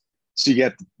same. So you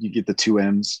get the two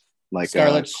M's, like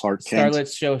Clark Kent.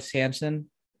 Scarlett Johansson.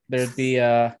 There'd be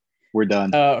We're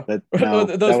done. That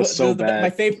was so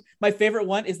bad. My favorite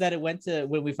one is that it went to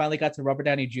when we finally got to Robert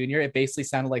Downey Jr. It basically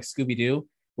sounded like Scooby Doo,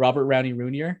 Robert Downey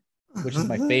Jr., which is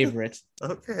my favorite.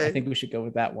 Okay, I think we should go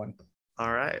with that one.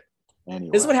 All right.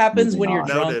 Anyway, this is what happens when you're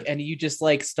drunk and you just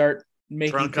like start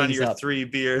making drunk things on your up. 3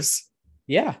 beers.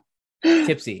 Yeah,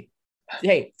 tipsy.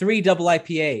 Hey, 3 double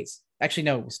IPAs. Actually,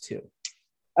 no, it was 2.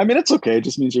 I mean, it's okay. It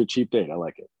just means you're a cheap date. I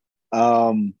like it.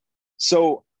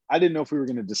 So I didn't know if we were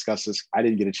going to discuss this. I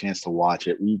didn't get a chance to watch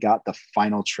it. We got the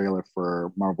final trailer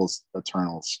for Marvel's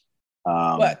Eternals.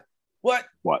 What?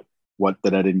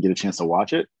 That I didn't get a chance to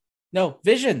watch it? No,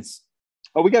 Visions.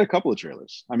 Oh, we got a couple of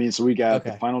trailers. I mean, so we got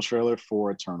the final trailer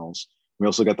for Eternals. We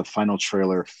also got the final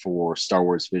trailer for Star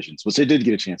Wars Visions, which I did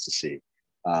get a chance to see.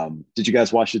 Did you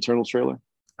guys watch the Eternals trailer?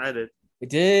 I did. I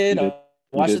did. I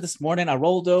watched it this morning. I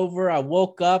rolled over. I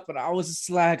woke up and I was just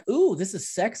like, ooh, this is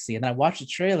sexy. And I watched the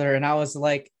trailer and I was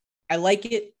like, I like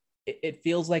it. It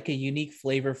feels like a unique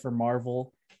flavor for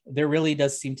Marvel. There really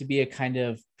does seem to be a kind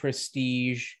of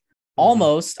prestige,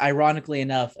 almost ironically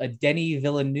enough, a Denis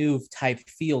Villeneuve type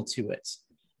feel to it.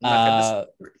 Have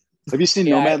you seen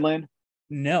Yeah, Nomadland?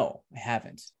 No, I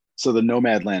haven't. So the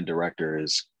Nomadland director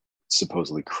is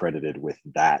supposedly credited with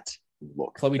that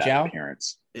look, Chloe that Zhao?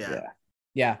 appearance.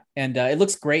 Yeah, and it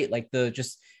looks great. Like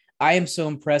I am so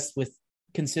impressed with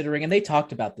considering, and they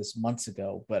talked about this months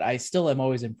ago, but I still am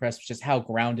always impressed with just how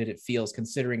grounded it feels,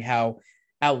 considering how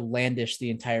outlandish the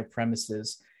entire premise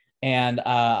is. And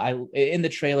in the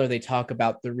trailer they talk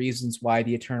about the reasons why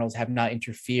the Eternals have not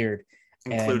interfered,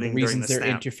 and the reasons they're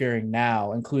interfering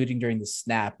now, including during the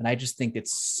snap. And I just think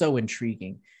it's so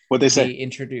intriguing. What they say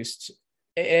introduced.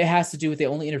 It has to do with they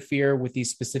only interfere with these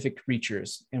specific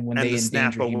creatures, and when they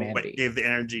endanger humanity. Gave the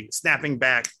energy, snapping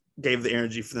back gave the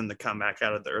energy for them to come back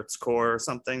out of the Earth's core or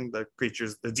something. The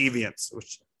creatures, the deviants, which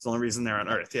is the only reason they're on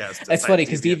Earth. Yeah, it's funny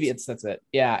because deviants. That's it.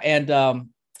 Yeah, and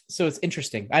so it's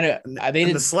interesting. I know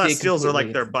the Celestials are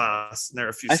like their boss. And there are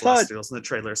a few Celestials in the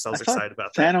trailer, so I was excited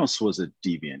about that. Thanos was a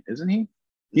deviant, isn't he?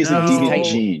 He's a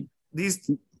deviant gene. These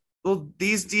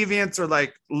deviants are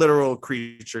like literal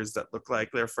creatures that look like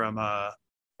they're from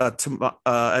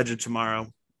Edge of Tomorrow.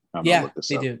 Yeah,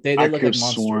 they do. They look like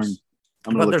monsters.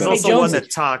 But there's also one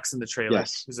that talks in the trailer.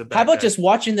 Yes. How about just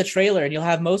watching the trailer and you'll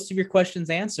have most of your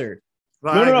questions answered?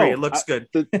 Well, I agree. It looks good.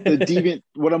 The deviant.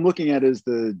 What I'm looking at is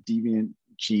the deviant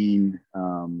gene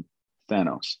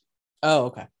Thanos. Oh,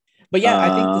 okay. But yeah,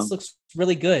 I think this looks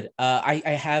really good. I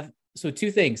have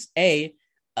two things.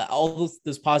 All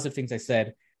those positive things I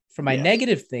said. For my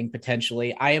negative thing,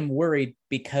 potentially, I am worried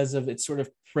because of its sort of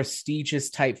prestigious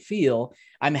type feel.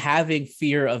 I'm having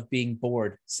fear of being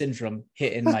bored syndrome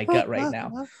hit in my gut right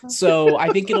now. So I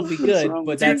think it'll be good.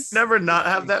 But that's never not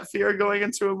have that fear going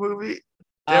into a movie.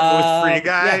 With Free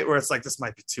Guy, where it's like this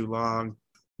might be too long.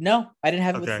 No, I didn't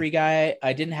have it with Free Guy.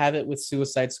 I didn't have it with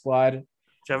Suicide Squad. Did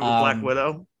you have it with Black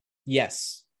Widow?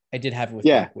 Yes, I did have it with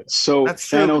Black Widow. So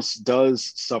Thanos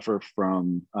does suffer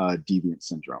from deviant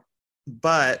syndrome.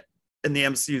 But in the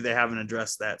MCU, they haven't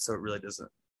addressed that, so it really doesn't.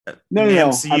 No. MCU,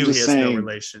 I'm just he has saying, no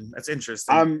relation. That's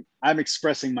interesting. I'm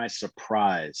expressing my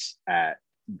surprise at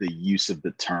the use of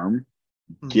the term,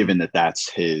 given that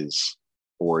that's his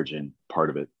origin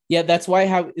part of it. Yeah, that's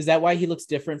why. Is that why he looks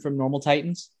different from normal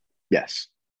Titans? Yes.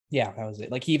 Yeah, that was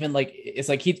it. Like it's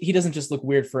like he doesn't just look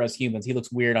weird for us humans. He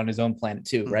looks weird on his own planet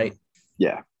too, right?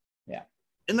 Yeah.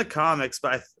 In the comics,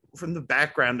 but from the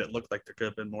background, it looked like there could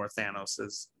have been more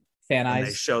Thanoses. Fan eyes.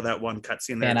 They show that one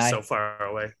cutscene there so far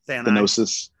away.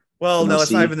 Thanosis. Well, no,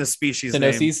 it's not even the species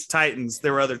name. Thanoses? Titans.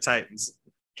 There were other Titans.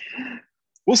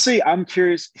 We'll see. I'm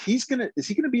curious. Is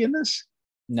he gonna be in this?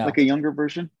 No. Like a younger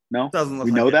version? No. Doesn't look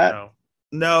we like know it, that?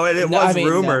 No, it was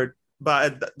rumored, no.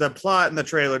 but the plot in the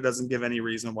trailer doesn't give any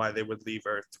reason why they would leave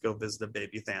Earth to go visit a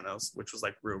baby Thanos, which was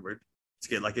like rumored to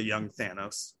get like a young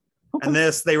Thanos. Okay. And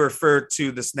they refer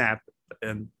to the snap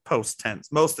in post tense.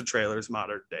 Most of the trailer is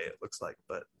modern day, it looks like,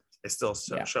 but they still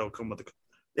show come with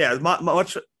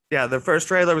the first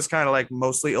trailer was kind of like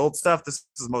mostly old stuff. This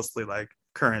is mostly like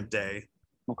current day.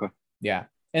 Okay. Yeah.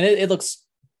 And it looks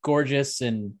gorgeous,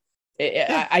 and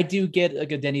I do get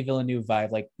like a Denis Villeneuve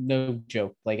vibe, like no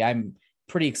joke. Like I'm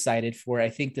pretty excited for it. I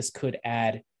think this could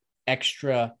add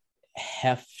extra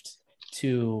heft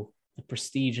to the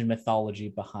prestige and mythology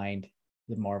behind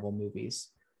the Marvel movies.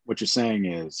 What you're saying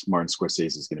is Martin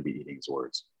Scorsese is going to be eating his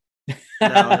words.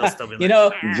 No, he'll still be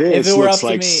this looks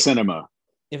like cinema.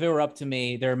 If it were up to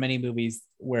me, there are many movies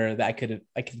where I could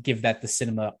give that the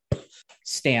cinema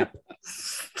stamp.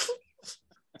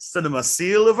 Cinema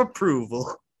seal of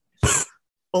approval.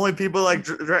 Only people like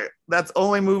that's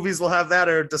only movies will have that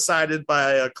are decided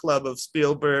by a club of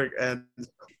Spielberg and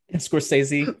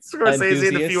Scorsese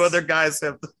and a few other guys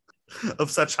have of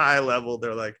such high level.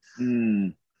 They're like,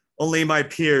 only my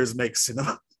peers make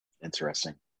cinema.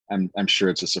 Interesting. I'm sure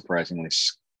it's a surprisingly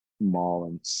small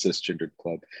and cisgendered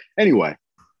club. Anyway,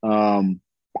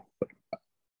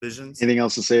 Visions. Anything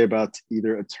else to say about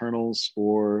either Eternals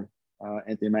or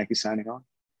Anthony Mackie signing on?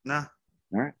 Nah.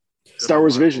 All right. Star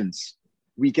Wars Visions.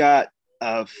 We got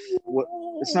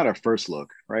it's not our first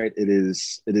look, right? It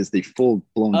is the full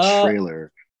blown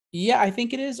trailer. Yeah, I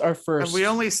think it is our first. Have we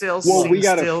only seen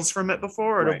stills from it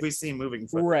before, or have we seen moving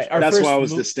footage? Right. That's why I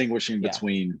was distinguishing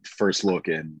between first look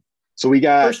and. So we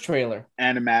got first trailer,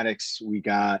 animatics. We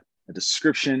got a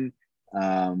description.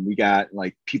 We got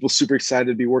like people super excited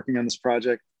to be working on this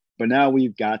project. But now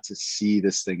we've got to see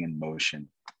this thing in motion,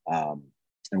 and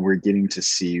we're getting to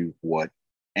see what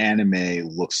anime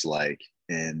looks like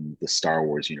in the Star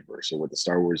Wars universe, or what the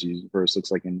Star Wars universe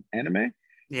looks like in anime.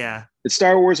 Yeah, it's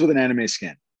Star Wars with an anime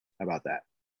skin. How about that?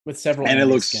 With several and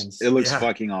anime it looks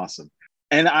fucking awesome.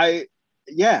 And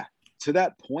to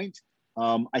that point,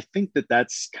 I think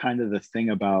that's kind of the thing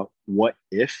about What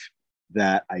If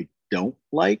that I don't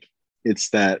like. It's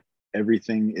that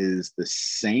everything is the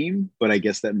same, but I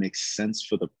guess that makes sense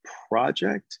for the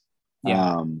project.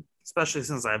 Yeah. Especially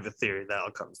since I have a theory that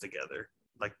all comes together.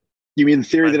 Like, you mean the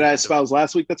theory that I espoused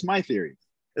last week? That's my theory.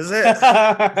 Is it?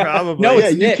 Probably. No, Yeah,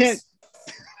 it's you Nick's. can't.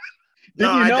 Did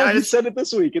you know? He said it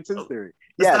this week. It's his theory.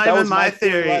 It's Yeah, not that even was my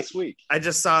theory last week. I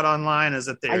just saw it online as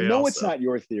a theory. I know also. it's not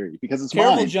your theory because it's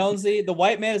Careful, mine. Jonesy. The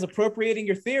white man is appropriating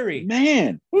your theory.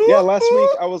 Man. Yeah, last week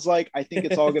I was like, I think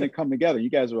it's all going to come together. You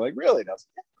guys were like, really? And I was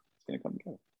like, yeah, it's going to come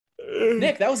together.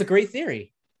 Nick, that was a great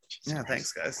theory. Yeah,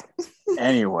 thanks, guys.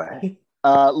 Anyway,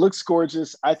 looks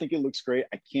gorgeous. I think it looks great.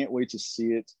 I can't wait to see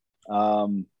it. What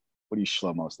do you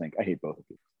schlumos think? I hate both of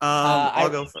you. I'll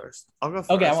go first.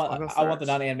 Okay, I want the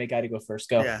non-anime guy to go first.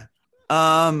 Go. Yeah.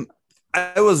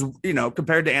 I was,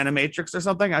 compared to Animatrix or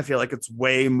something, I feel like it's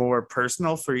way more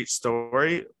personal for each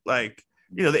story. Like,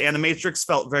 the Animatrix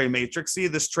felt very Matrixy.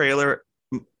 This trailer,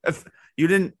 if you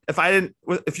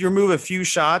remove a few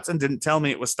shots and didn't tell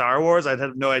me it was Star Wars, I'd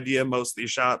have no idea most of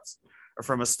these shots are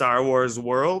from a Star Wars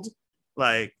world.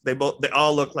 Like they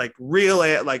all look like real,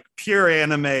 like pure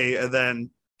anime, and then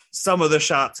some of the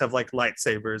shots have like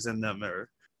lightsabers in them or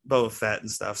Boba Fett and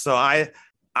stuff. So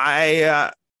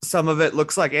I some of it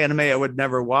looks like anime I would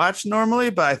never watch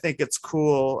normally, but I think it's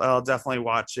cool. I'll definitely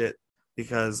watch it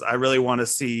because I really want to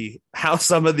see how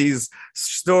some of these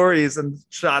stories and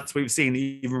shots we've seen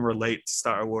even relate to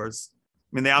Star Wars.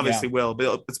 I mean, they obviously will,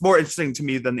 but it's more interesting to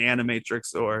me than the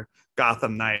Animatrix or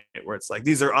Gotham Knight, where it's like,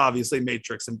 these are obviously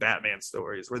Matrix and Batman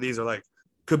stories, where these are like,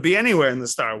 could be anywhere in the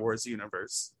Star Wars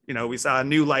universe. We saw a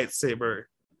new lightsaber.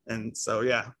 And so,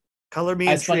 yeah, color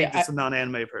me intrigued as a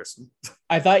non-anime person.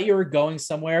 I thought you were going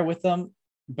somewhere with them,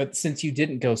 but since you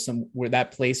didn't go somewhere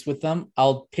that place with them,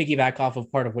 I'll piggyback off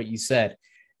of part of what you said.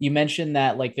 You mentioned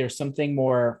that like there's something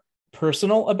more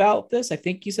personal about this. I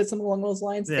think you said something along those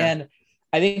lines. Yeah. And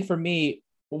I think for me,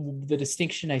 the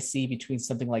distinction I see between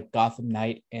something like Gotham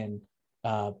Knight and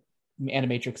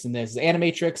Animatrix in this,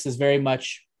 Animatrix is very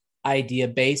much idea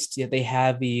based. Yet they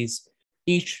have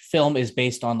each film is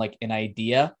based on like an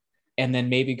idea. And then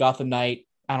maybe Gotham Knight,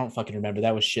 I don't fucking remember.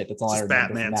 That was shit. That's all I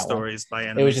remember. Batman stories by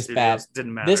Anime It was just Studios. bad.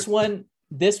 Didn't matter.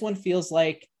 This one feels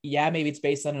like, maybe it's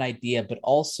based on an idea, but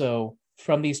also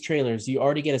from these trailers, you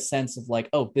already get a sense of like,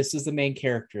 oh, this is the main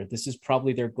character. This is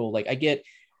probably their goal. Like I get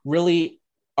really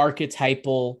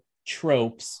archetypal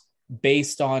tropes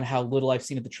based on how little I've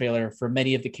seen of the trailer for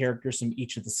many of the characters from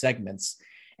each of the segments.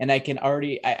 And I can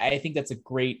already, I think that's a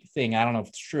great thing. I don't know if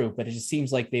it's true, but it just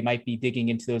seems like they might be digging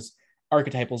into those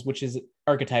archetypes, which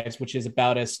is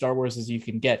about as Star Wars as you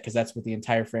can get, because that's what the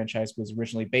entire franchise was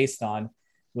originally based on,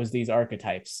 was these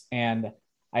archetypes. And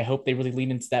I hope they really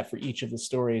lean into that for each of the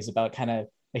stories about kind of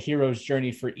a hero's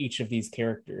journey for each of these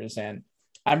characters. And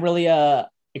I'm really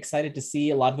excited to see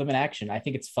a lot of them in action. I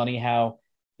think it's funny how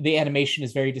the animation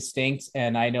is very distinct.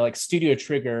 And I know like Studio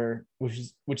Trigger,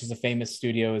 which is a famous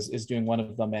studio, is doing one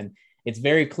of them. And it's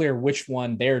very clear which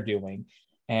one they're doing.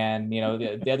 And,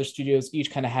 the other studios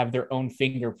each kind of have their own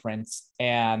fingerprints.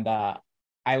 And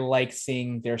I like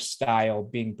seeing their style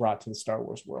being brought to the Star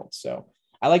Wars world. So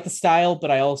I like the style, but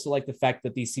I also like the fact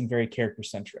that these seem very character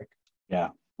centric. Yeah.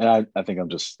 And I think I'm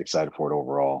just excited for it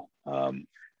overall.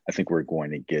 I think we're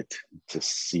going to get to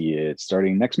see it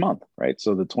starting next month, right?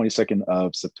 So the 22nd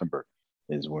of September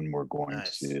is when we're going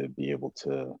to be able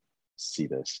to see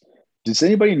this. Does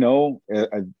anybody know,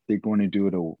 are they going to do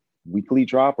it a weekly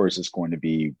drop, or is this going to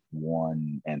be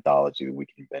one anthology that we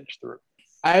can binge through?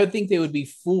 I would think they would be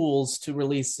fools to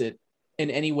release it in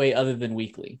any way other than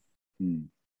weekly.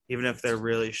 Even if they're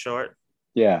really short?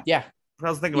 Yeah. I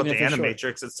was thinking about the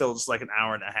Animatrix, it's still just like an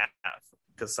hour and a half,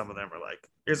 because some of them are like,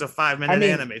 here's a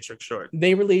 5-minute Animatrix short.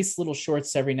 They release little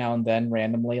shorts every now and then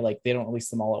randomly. Like they don't release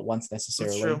them all at once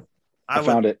necessarily. That's true. I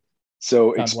found it.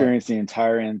 So experience the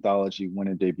entire anthology when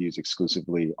it debuts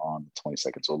exclusively on the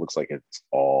 22nd. So it looks like it's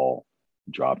all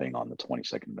dropping on the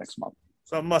 22nd of next month.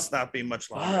 So it must not be much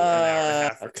longer than an hour and a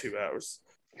half or 2 hours.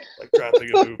 Like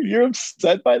dropping a movie. You're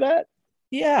upset by that?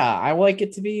 Yeah, I like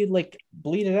it to be like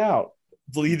bleed it out.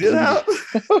 Bleed it out?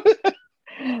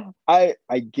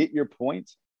 I get your point.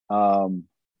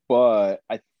 But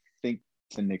I think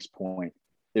to Nick's point,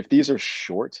 if these are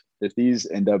short, if these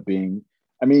end up being,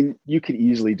 I mean, you could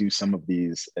easily do some of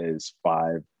these as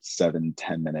 5, 7,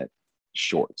 10-minute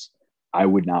shorts. I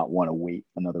would not want to wait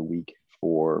another week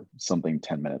for something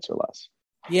 10 minutes or less.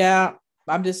 Yeah,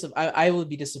 I would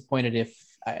be disappointed if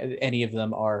any of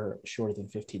them are shorter than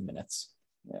 15 minutes.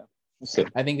 Yeah, we'll see.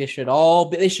 I think they should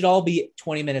all be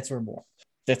 20 minutes or more.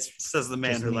 That's says the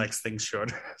man who likes things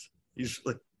shorter.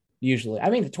 Usually,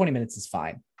 I mean, 20 minutes is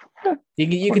fine.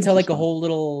 You can tell like a whole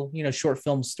little, short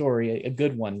film story, a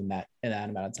good one in that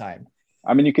amount of time.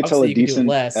 I mean, you could tell a decent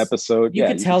episode. You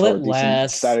could tell it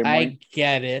less. I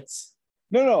get it.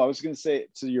 No, I was going to say,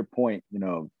 to your point,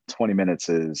 20 minutes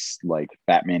is like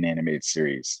Batman animated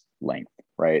series length,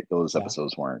 right? Those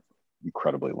episodes weren't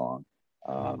incredibly long,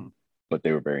 but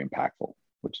they were very impactful,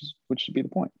 which should be the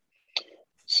point.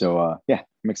 So, I'm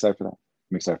excited for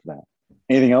that.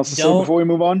 Anything else to say before we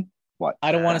move on? What?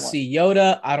 I don't want to see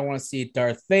Yoda. I don't want to see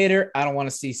Darth Vader. I don't want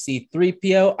to see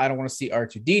C-3PO. I don't want to see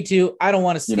R2-D2. I don't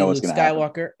want to see Luke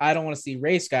Skywalker. I don't want to see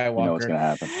Rey Skywalker. You know what's going to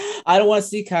happen. I don't want to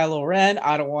see Kylo Ren.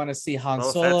 I don't want to see Han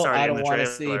Solo. I don't want to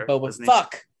see Boba.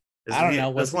 Fuck. I don't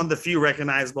know. That's one of the few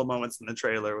recognizable moments in the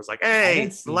trailer. It was like, hey,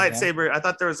 the lightsaber. That. I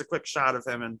thought there was a quick shot of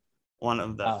him in one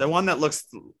of them. The one that looks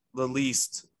the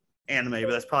least anime,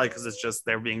 but that's probably because it's just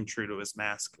they're being true to his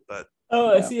mask. But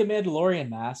I see a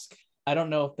Mandalorian mask. I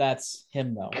don't know if that's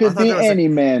him though. Could be any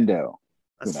Mando.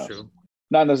 That's true.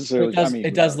 Not necessarily.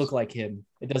 It does look like him.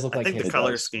 It does look like him. I think the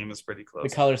color scheme is pretty close.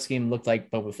 The color scheme looked like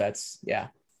Boba Fett's. Yeah,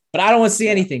 but I don't want to see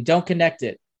anything. Don't connect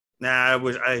it. Nah,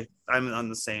 I'm on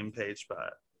the same page,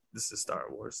 but this is Star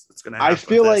Wars. It's gonna happen. I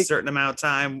feel like a certain amount of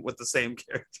time with the same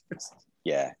characters.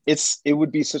 Yeah, it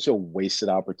would be such a wasted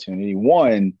opportunity.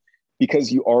 One,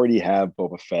 because you already have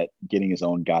Boba Fett getting his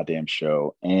own goddamn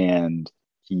show, and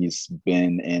he's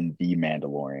been in The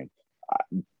Mandalorian.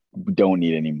 We don't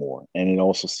need any more. And it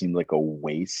also seemed like a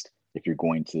waste if you're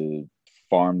going to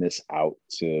farm this out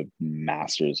to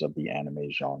masters of the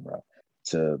anime genre,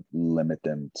 to limit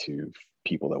them to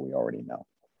people that we already know.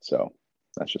 So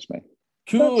that's just me.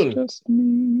 Cool. That's just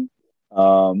me.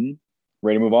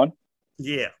 Ready to move on?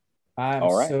 Yeah. I'm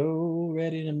so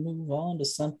ready to move on to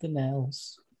something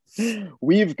else.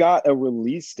 We've got a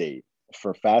release date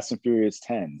for Fast and Furious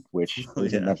 10, which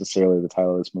isn't necessarily the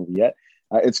title of this movie yet.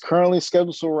 It's currently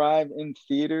scheduled to arrive in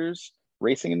theaters.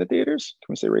 Racing in the theaters?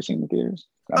 Can we say racing in the theaters?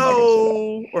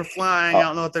 Or flying. I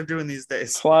don't know what they're doing these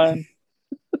days. Flying.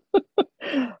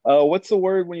 What's the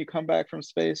word when you come back from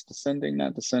space? Descending,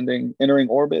 not descending. Entering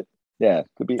orbit? Yeah,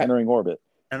 could be entering orbit.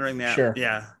 Entering the sure.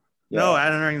 Yeah. No,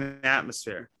 entering the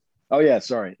atmosphere. Oh, yeah,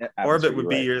 sorry. Orbit would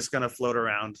be you're just going to float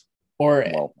around. Or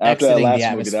exiting the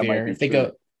atmosphere. If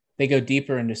they go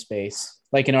deeper into space,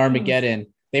 like in Armageddon,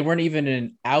 they weren't even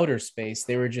in outer space.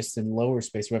 They were just in lower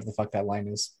space, whatever the fuck that line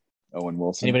is. Owen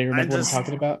Wilson. Anybody remember what I'm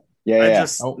talking about? Yeah.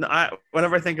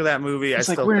 Whenever I think of that movie, I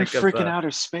still we're think in freaking outer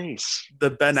space.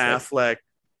 The Ben Affleck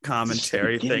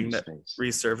commentary thing that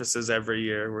resurfaces every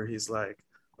year, where he's like,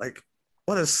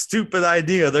 what a stupid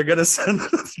idea! They're gonna send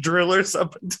drillers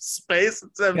up into space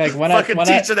and teaching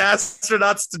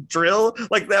astronauts to drill.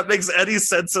 Like, that makes any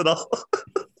sense at all.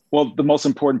 Well, the most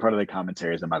important part of the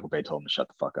commentary is that Michael Bay told him to shut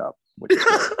the fuck up. Which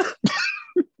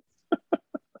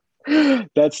is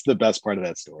that's the best part of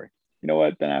that story. You know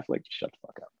what, Ben Affleck, just shut the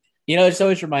fuck up. It just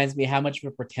always reminds me how much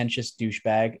of a pretentious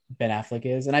douchebag Ben Affleck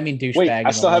is, and I mean douchebag. Wait, I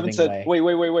still haven't said. Wait.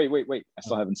 I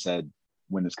still haven't said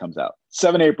when this comes out.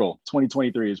 7 April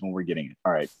 2023 is when we're getting it.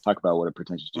 All right, talk about what a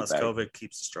pretentious douchebag. COVID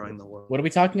keeps destroying the world. What are we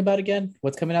talking about again?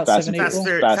 What's coming out? Fast 7 April.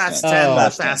 Fast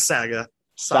 10. Fast Saga.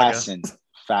 Fasten.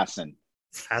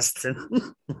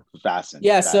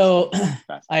 Yeah, so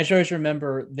I sure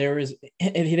remember there was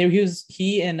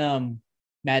he and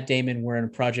Matt Damon were in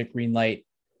Project Greenlight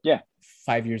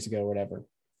 5 years ago or whatever,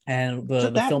 and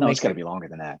the filmmaker, it's gotta be longer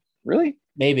than that. Really?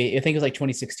 Maybe. I think it was like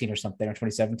 2016 or something, or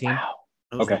 2017. Wow,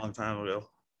 that was a long time ago.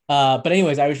 But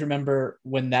anyways, I always remember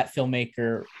when that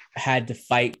filmmaker had to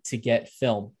fight to get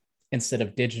film instead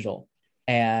of digital,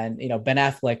 and Ben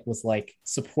Affleck was like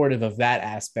supportive of that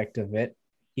aspect of it,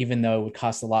 even though it would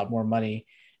cost a lot more money.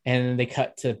 And then they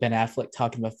cut to Ben Affleck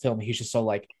talking about film. He's just so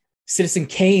like, Citizen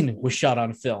Kane was shot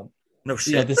on film. No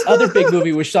shit. This other big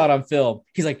movie was shot on film.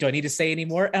 He's like, do I need to say any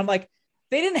more? And I'm like,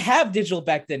 they didn't have digital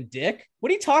back then, Dick.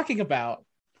 What are you talking about?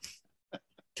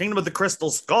 Kingdom of the Crystal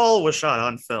Skull was shot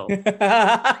on film.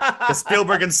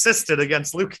 Spielberg insisted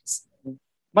against Lucas.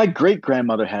 My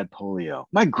great-grandmother had polio.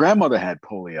 My grandmother had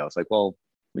polio. It's like, well,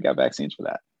 we got vaccines for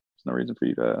that. There's no reason for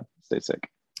you to stay sick.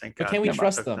 Thank God. But can we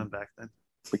trust them? Back then.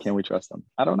 But can we trust them?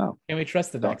 I don't know. Can we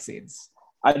trust the vaccines?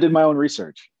 I did my own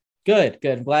research. Good.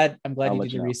 I'm glad you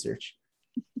did your research.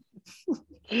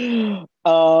 We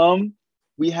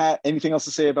had anything else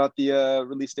to say about the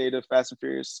release date of Fast and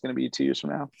Furious? It's going to be 2 years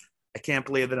from now. I can't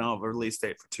believe they don't have a release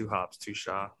date for Two Hops, Two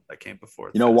Shaw that came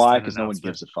before. You know why? Because no one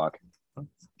gives a fuck.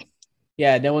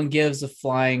 Yeah, no one gives a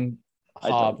flying hob. I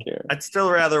don't care. I'd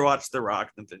still rather watch The Rock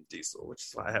than Vin Diesel, which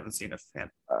is why I haven't seen a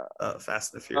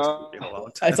Fast and the Furious movie in a long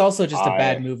time. It's also just a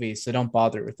bad movie, so don't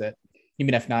bother with it. You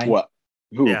mean F9? What?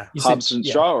 Who? Yeah. Hobbs and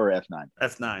Shaw or F9?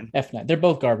 F9. F9. They're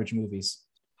both garbage movies.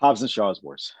 Hobbs and Shaw is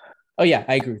worse. Oh yeah,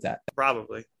 I agree with that.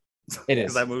 Probably. It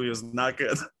Because is. that movie was not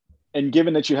good. And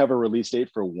given that you have a release date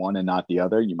for one and not the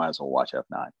other, you might as well watch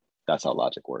F9. That's how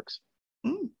logic works.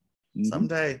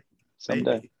 Someday.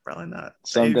 Someday. Maybe. Probably not.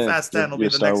 Someday. Maybe Fast 10 will be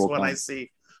the star next will one come. I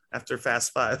see after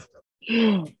Fast 5.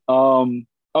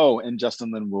 Oh, and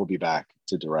Justin Lin will be back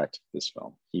to direct this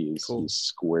film. He's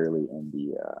squarely in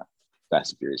the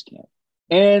Fast and Furious camp.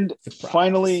 And Surprise.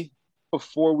 finally,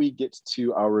 before we get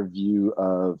to our review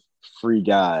of Free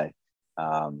Guy,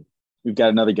 we've got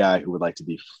another guy who would like to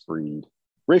be freed.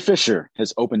 Ray Fisher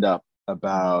has opened up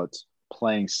about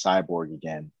playing Cyborg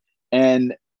again.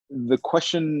 And the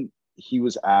question he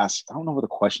was asked, I don't know what the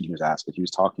question he was asked, but he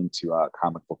was talking to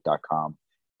comicbook.com.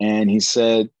 And he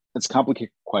said, it's a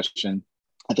complicated question.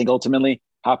 I think ultimately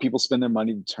how people spend their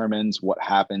money determines what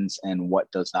happens and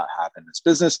what does not happen in this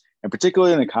business. And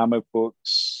particularly in the comic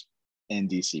books in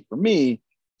DC, for me,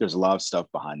 there's a lot of stuff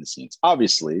behind the scenes.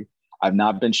 Obviously, I've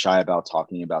not been shy about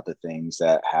talking about the things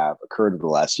that have occurred over the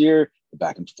last year, the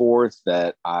back and forth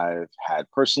that I've had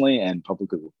personally and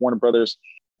publicly with Warner Brothers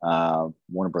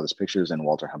Pictures, and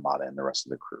Walter Hamada and the rest of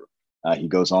the crew. He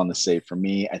goes on to say, for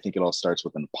me, I think it all starts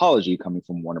with an apology coming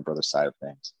from Warner Brothers' side of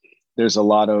things. There's a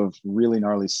lot of really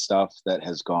gnarly stuff that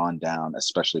has gone down,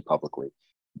 especially publicly.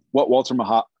 What Walter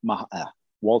Hamada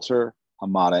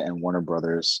and Warner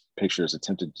Brothers Pictures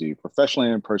attempted to do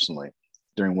professionally and personally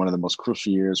during one of the most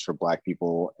crucial years for Black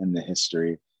people in the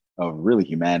history of really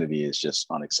humanity is just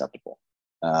unacceptable.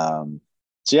 So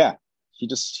yeah, he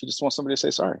just wants somebody to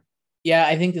say sorry. Yeah,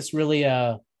 I think this really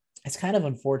it's kind of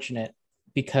unfortunate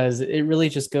because it really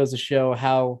just goes to show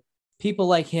how people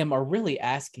like him are really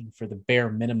asking for the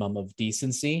bare minimum of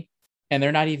decency, and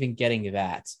they're not even getting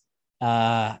that.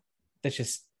 That's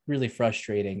just really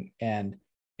frustrating. And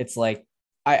it's like,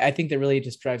 I think that really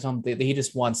just drives home that he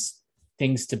just wants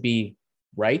things to be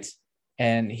right,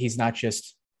 and he's not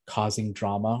just causing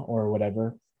drama or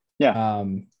whatever. Yeah.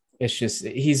 It's just,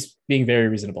 he's being very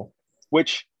reasonable.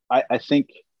 Which I think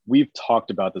we've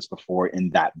talked about this before in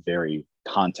that very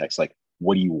context. Like,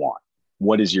 what do you want?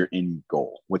 What is your end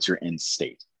goal? What's your end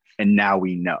state? And now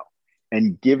we know.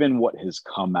 And given what has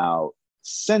come out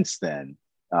since then,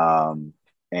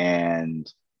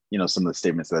 and you know, some of the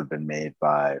statements that have been made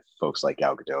by folks like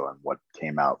Gal Gadot and what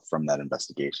came out from that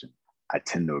investigation, I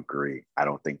tend to agree. I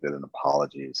don't think that an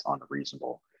apology is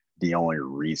unreasonable. The only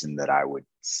reason that I would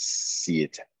see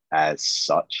it as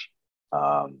such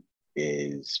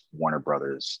is Warner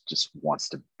Brothers just wants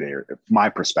to bury. My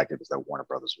perspective is that Warner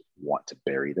Brothers want to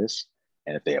bury this,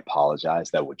 and if they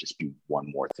apologize, that would just be one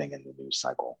more thing in the news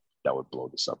cycle that would blow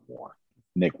this up more.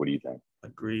 Nick, what do you think?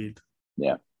 Agreed.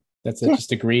 Yeah, that's it. Yeah.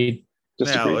 Just agreed.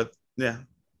 Yeah,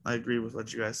 I agree with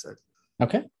what you guys said.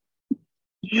 Okay.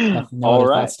 No other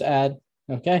thoughts to add.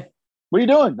 Okay. What are you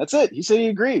doing? That's it. He said he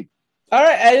agreed. All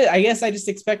right. I guess I just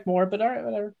expect more, but all right,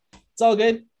 whatever. It's all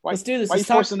good. Let's do this. Why are you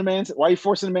forcing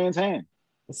the man's hand?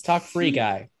 Let's talk Free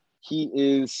Guy. He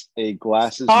is a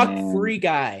glasses man. Free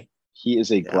Guy. He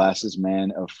is a glasses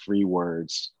man of free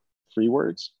words. Free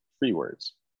words? Free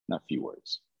words. Not few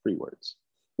words. Free words.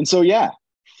 And so, yeah,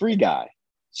 Free Guy,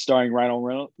 starring Ryan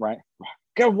Reynolds. Right?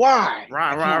 Why?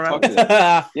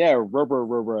 Right. Yeah,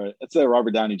 Rubber. It's a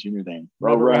Robert Downey Jr. thing.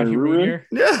 Robert Downey Jr.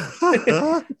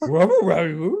 Yeah.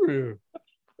 Robert.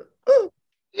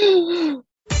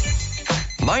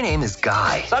 My name is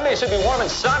Guy. Sunday should be warm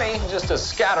and sunny, just a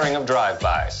scattering of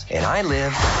drive-bys. And I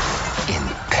live in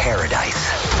paradise.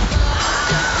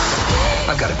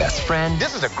 I've got a best friend.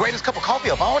 This is the greatest cup of coffee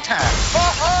of all time.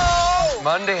 Oh!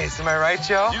 Mondays, am I right,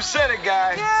 Joe? You said it,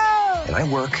 Guy. Yeah. And I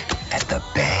work at the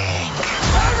bank.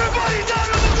 Everybody down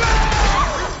on the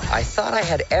ground! I thought I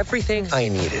had everything I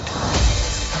needed.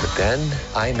 But then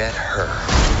I met her.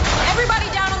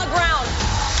 Everybody down on the ground.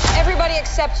 Everybody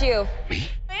except you. Me?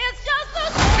 It's just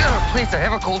Please, I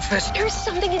have a goldfish. There's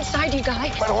something inside you, Guy.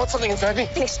 I don't want something inside me.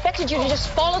 I expected you to just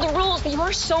follow the rules, but you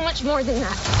are so much more than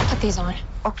that. Put these on.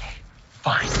 Okay,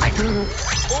 fine. I do.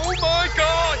 Oh my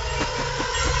God!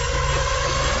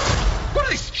 What are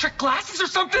these, trick glasses or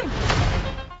something?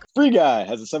 Free Guy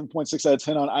has a 7.6 out of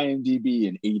 10 on IMDb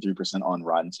and 83% on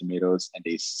Rotten Tomatoes and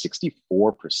a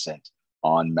 64%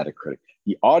 on Metacritic.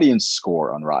 The audience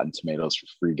score on Rotten Tomatoes for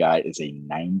Free Guy is a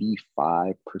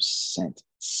 95%.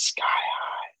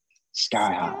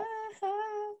 Sky high.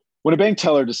 When a bank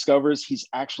teller discovers he's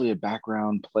actually a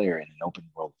background player in an open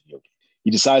world video game,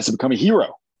 he decides to become a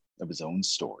hero of his own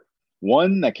story,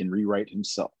 one that can rewrite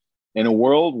himself. In a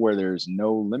world where there's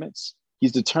no limits,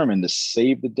 he's determined to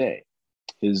save the day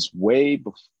his way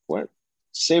before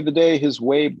it's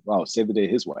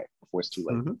too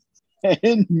late. Mm-hmm.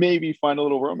 And maybe find a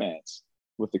little romance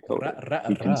with the coder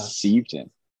who conceived him.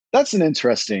 That's an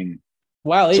interesting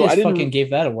Wow, they So just fucking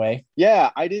gave that away. Yeah,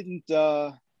 I didn't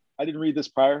read this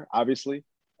prior, obviously.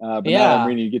 But now that I'm Yeah.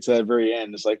 reading, you get to that very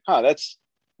end. It's like, that's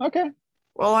okay.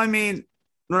 Well, I mean,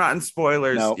 we're not in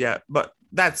spoilers No. yet, but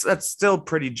that's still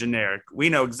pretty generic. We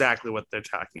know exactly what they're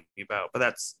talking about, but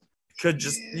that's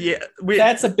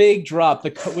that's a big drop.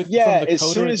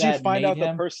 As soon as you find out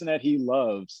the person that he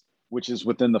loves, which is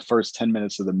within the first 10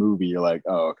 minutes of the movie, you're like,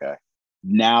 oh, okay.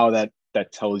 Now that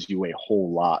tells you a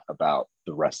whole lot about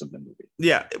the rest of the movie.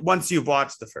 Yeah, once you've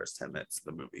watched the first 10 minutes of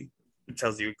the movie, it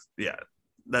tells you,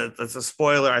 that's a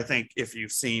spoiler. I think if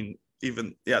you've seen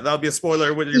that'll be a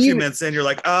spoiler when you're a few minutes in, you're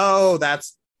like, oh,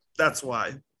 that's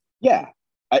why. Yeah,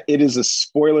 it is a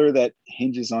spoiler that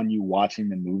hinges on you watching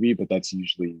the movie, but that's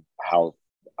usually how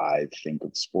I think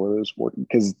of spoilers working,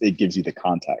 because it gives you the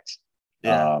context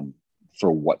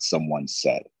for what someone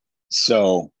said.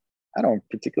 So I don't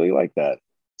particularly like that.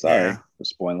 Sorry for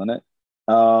spoiling it.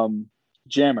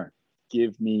 Jammer,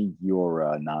 give me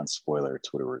your non-spoiler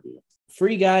Twitter review.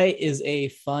 Free Guy is a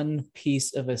fun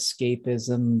piece of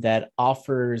escapism that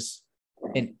offers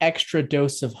an extra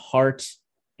dose of heart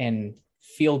and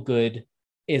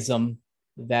feel-good-ism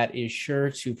that is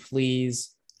sure to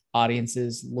please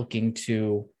audiences looking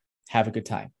to have a good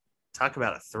time. Talk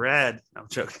about a thread. I'm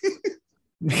joking.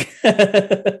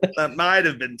 That might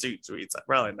have been 2 tweets.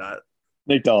 Probably not.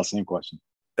 Nick Dahl, same question.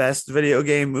 Best video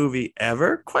game movie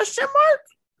ever? Question mark?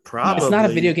 Probably. It's not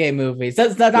a video game movie. It's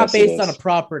not based on a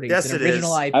property. Yes, it's an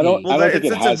original IP. I don't think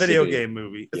it's a video be. game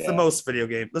movie. It's the most video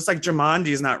game. It's like Jumanji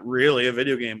is not really a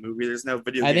video game movie. There's no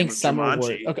video game. I think of Summer Jumanji,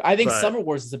 Wars. Okay, I think Summer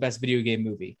Wars is the best video game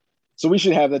movie. So we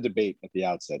should have that debate at the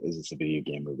outset. Is this a video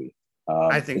game movie?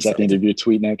 I think is that the end of your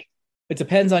tweet, Nick? It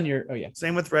depends on your. Oh yeah.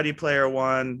 Same with Ready Player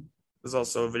One. Is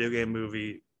also a video game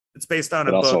movie. It's based on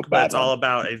a book, but it's all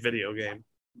about a video game.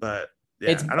 But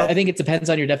yeah, I think it depends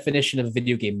on your definition of a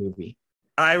video game movie.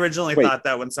 I originally thought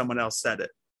that when someone else said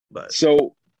it, but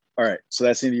so all right. So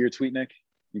that's the end of your tweet, Nick.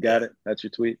 You got it. That's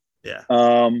your tweet. Yeah.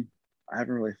 I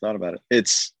haven't really thought about it.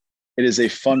 It is a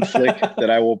fun flick that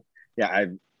I will. Yeah. I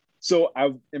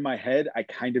in my head, I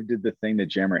kind of did the thing that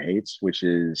Jammer hates, which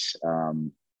is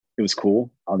it was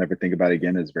cool. I'll never think about it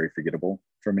again. It's very forgettable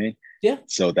for me. Yeah.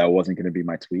 So that wasn't going to be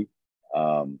my tweet.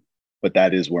 But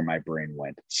that is where my brain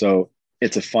went. So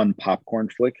it's a fun popcorn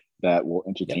flick that will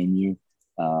entertain you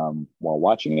while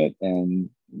watching it, and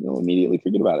you'll immediately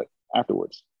forget about it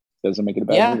afterwards. Doesn't make it a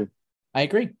bad movie. I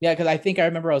agree. Yeah, because I think I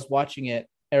remember I was watching it,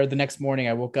 or the next morning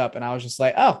I woke up and I was just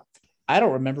like, oh, I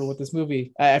don't remember what this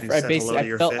movie. I said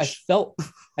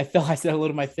hello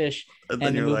to my fish, and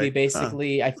the movie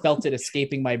basically I felt it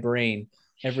escaping my brain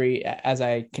as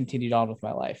I continued on with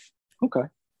my life. Okay.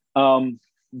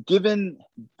 Given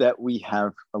that we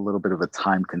have a little bit of a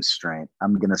time constraint,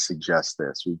 I'm going to suggest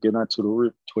this. We get our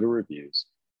Twitter reviews.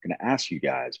 I'm going to ask you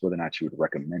guys whether or not you would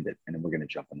recommend it, and then we're going to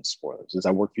jump into spoilers. Does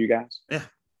that work for you guys? Yeah.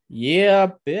 Yeah,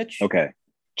 bitch. Okay.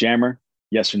 Jammer,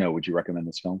 yes or no? Would you recommend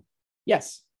this film?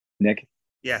 Yes. Nick?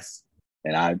 Yes.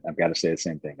 And I've got to say the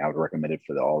same thing. I would recommend it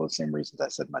for all the same reasons I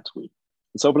said in my tweet.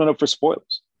 Let's open it up for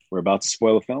spoilers. We're about to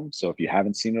spoil a film, so if you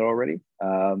haven't seen it already,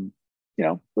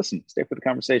 listen, stay for the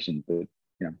conversation, but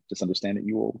just understand that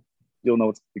you'll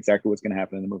know exactly what's going to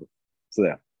happen in the movie. So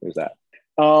there's that.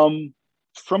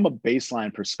 From a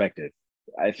baseline perspective,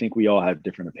 I think we all have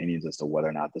different opinions as to whether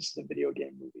or not this is a video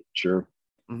game movie. Sure.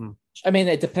 Mm-hmm. I mean,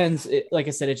 it depends. Like I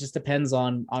said, it just depends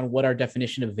on what our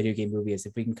definition of a video game movie is.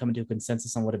 If we can come to a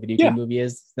consensus on what a video game movie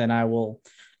is, then I will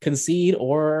concede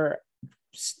or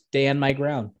stand my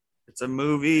ground. It's a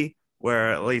movie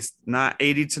where at least not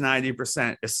 80 to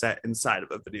 90% is set inside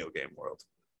of a video game world,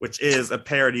 which is a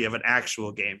parody of an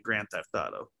actual game, Grand Theft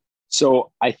Auto.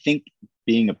 So I think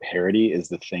being a parody is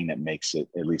the thing that makes it,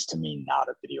 at least to me, not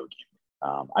a video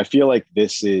game. I feel like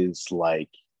this is like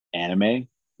anime,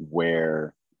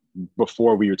 where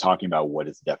before we were talking about what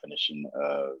is the definition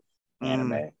of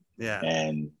anime.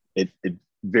 And it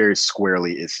very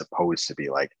squarely is supposed to be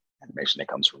like animation that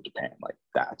comes from Japan. Like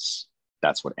that's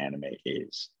what anime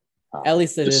is. At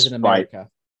least it is in America.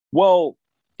 Well,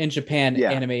 in Japan,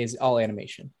 anime is all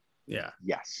animation. Yeah.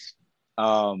 Yes.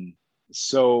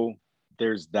 So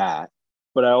there's that.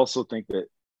 But I also think that,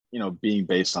 being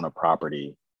based on a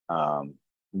property,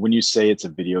 when you say it's a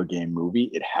video game movie,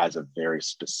 it has a very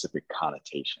specific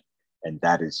connotation. And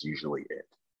that is usually it.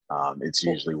 It's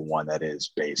usually one that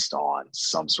is based on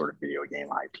some sort of video game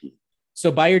IP.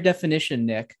 So by your definition,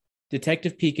 Nick,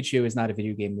 Detective Pikachu is not a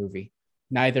video game movie.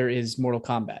 Neither is Mortal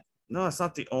Kombat. No, it's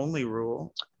not the only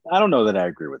rule. I don't know that I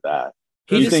agree with that.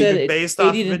 He just said based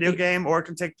off a video game or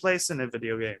can take place in a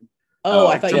video game. Oh,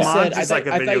 I thought you said it's like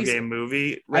a video game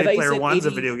movie. Ready Player One's a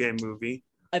video game movie.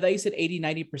 I thought you said 80 to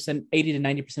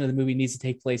 90% of the movie needs to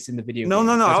take place in the video No, game.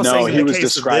 no, no. I was No, saying he in the was case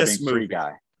of describing this Free movie.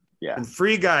 Guy. Yeah. In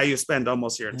Free Guy, you spend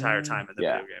almost your entire time in the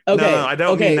Yeah. video game. Okay. No, I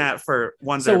don't okay. mean that for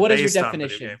ones that So are what is your based on video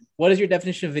definition? game. What is your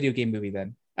definition of video game movie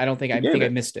then? I don't think I think I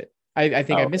missed it. I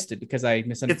think I missed it because I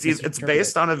misunderstood. It's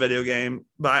based on a video game,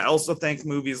 but I also think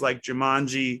movies like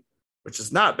Jumanji, which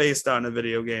is not based on a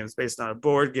video game, it's based on a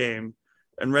board game,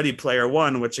 and Ready Player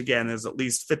One, which again is at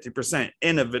least 50%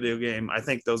 in a video game. I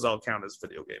think those all count as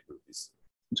video game movies.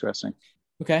 Interesting.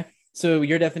 Okay. So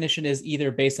your definition is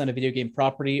either based on a video game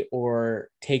property or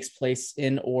takes place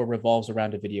in or revolves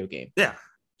around a video game. Yeah.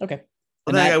 Okay.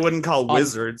 I think I wouldn't call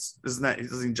Wizards. Doesn't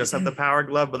he just have the power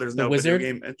glove, but there's no video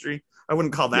game entry? I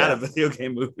wouldn't call that a video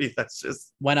game movie. That's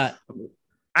just why not?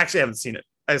 Actually, I haven't seen it.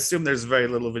 I assume there's very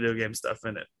little video game stuff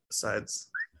in it besides.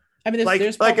 I mean,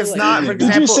 there's like it's not. For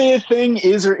Did you say a thing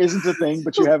is or isn't a thing,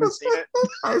 but you haven't seen it?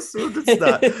 I assumed it's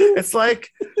not. It's like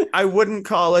I wouldn't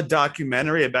call a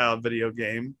documentary about a video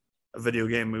game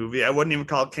movie. I wouldn't even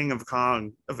call King of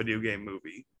Kong a video game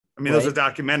movie. I mean, those are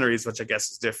documentaries, which I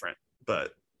guess is different,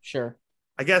 but sure.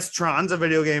 I guess Tron's a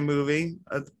video game movie.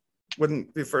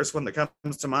 Wouldn't be the first one that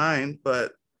comes to mind,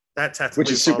 but that technically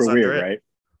which is super weird, right?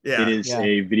 Yeah, it is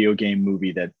a video game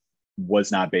movie that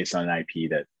was not based on an IP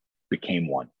that became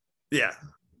one. Yeah,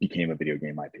 became a video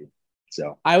game IP.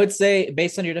 So I would say,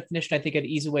 based on your definition, I think an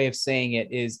easy way of saying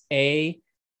it is A,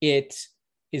 it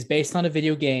is based on a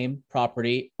video game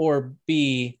property, or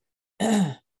B,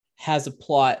 has a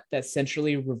plot that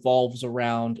centrally revolves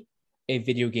around a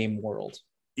video game world.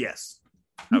 Yes,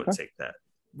 I would take that.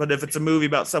 But if it's a movie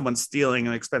about someone stealing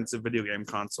an expensive video game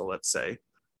console, let's say,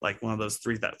 like one of those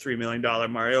 $3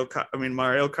 million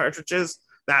Mario cartridges,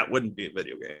 that wouldn't be a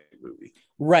video game movie.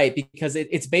 Right, because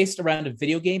it's based around a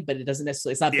video game, but it doesn't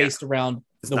necessarily. It's not based around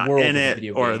the world of the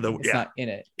video game. It's not in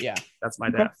it. Yeah, that's my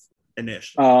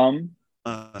definition.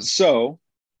 So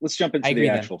let's jump into the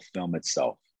actual film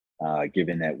itself.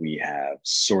 Given that we have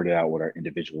sorted out what our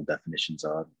individual definitions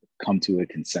are, come to a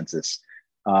consensus.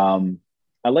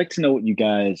 I'd like to know what you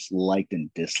guys liked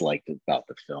and disliked about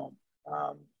the film.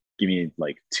 Give me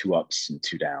like 2 ups and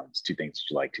 2 downs, 2 things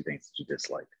that you like, 2 things that you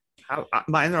dislike.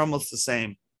 Mine are almost the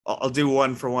same. I'll do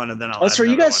one for one, and then I'll. Oh, sorry,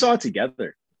 you guys saw it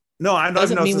together. No, I don't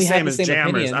know it's the same as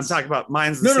Jammers. Opinions. I'm talking about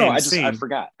mine's the same scene. I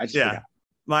forgot. Forgot.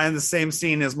 Mine the same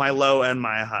scene is my low and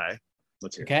my high.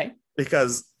 Let's hear. Okay.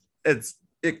 Because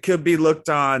it could be looked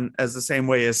on as the same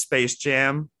way as Space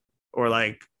Jam or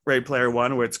like Ready Player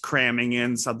One, where it's cramming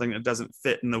in something that doesn't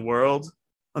fit in the world.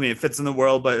 I mean, it fits in the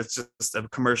world, but it's just a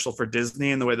commercial for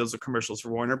Disney, and the way those are commercials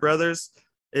for Warner Brothers.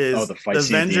 The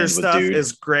Avengers stuff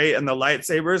is great, and the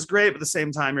lightsaber is great, but at the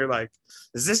same time, you're like,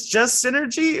 is this just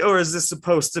synergy, or is this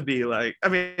supposed to be like? I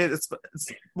mean, it's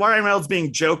Ryan Reynolds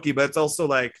being jokey, but it's also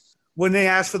like when they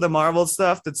asked for the Marvel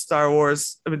stuff, did Star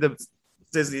Wars? I mean, the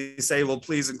Disney say, "Well,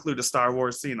 please include a Star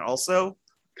Wars scene also."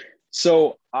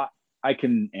 So I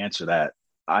can answer that.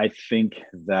 I think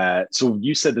that. So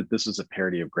you said that this was a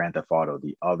parody of Grand Theft Auto.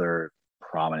 The other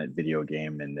prominent video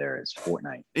game in there is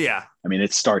Fortnite. Yeah, I mean,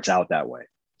 it starts out that way.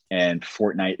 And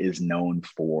Fortnite is known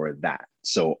for that.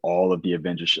 So all of the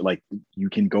Avengers, like you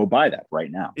can go buy that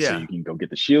right now. Yeah. So you can go get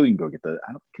the shield. You can go get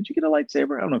could you get a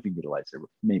lightsaber? I don't know if you can get a lightsaber.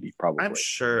 Maybe, probably. I'm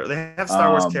sure they have Star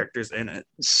Wars characters in it.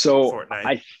 So Fortnite.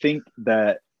 I think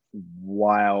that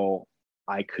while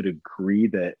I could agree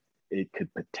that it could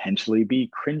potentially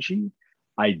be cringy,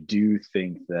 I do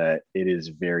think that it is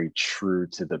very true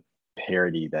to the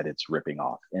parody that it's ripping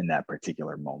off in that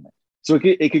particular moment. So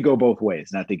it could go both ways.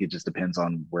 And I think it just depends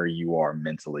on where you are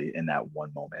mentally in that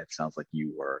one moment. It sounds like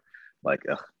you were like,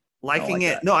 liking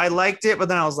it. No, I liked it, but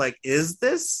then I was like, is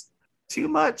this too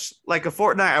much? Like a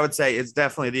Fortnite, I would say it's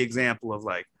definitely the example of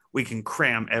like, we can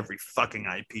cram every fucking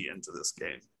IP into this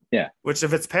game. Yeah. Which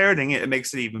if it's parroting it, it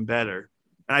makes it even better.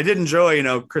 And I did enjoy,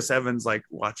 Chris Evans like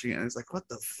watching it. And he's like, what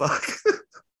the fuck?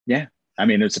 Yeah. I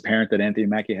mean, it's apparent that Anthony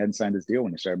Mackie hadn't signed his deal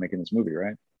when they started making this movie,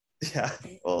 right? Yeah,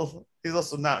 well, he's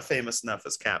also not famous enough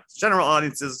as Cap. General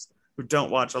audiences who don't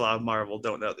watch a lot of Marvel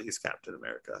don't know that he's Captain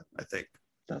America, I think.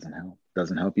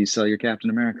 Doesn't help you sell your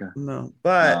Captain America. No,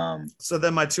 but so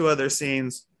then my 2 other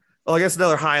scenes. Well, I guess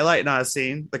another highlight, not a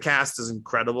scene. The cast is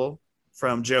incredible,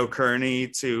 from Joe Kearney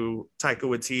to Taika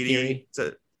Waititi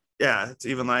to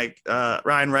even like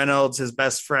Ryan Reynolds, his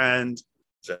best friend,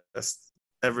 just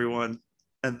everyone.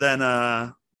 And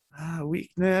then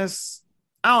weakness.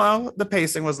 I don't know. The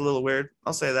pacing was a little weird.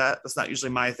 I'll say that. That's not usually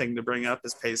my thing to bring up,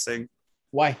 is pacing.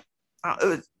 Why?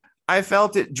 I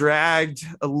felt it dragged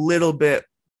a little bit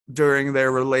during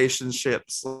their relationship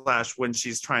 / when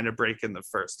she's trying to break in the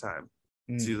first time.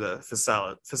 to the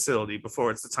facility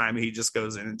before it's the time he just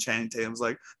goes in and Channing Tatum's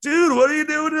like, dude, what are you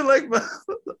doing? And like,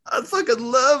 I fucking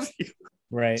love you.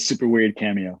 Right. Super weird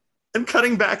cameo. And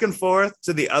cutting back and forth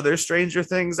to the other Stranger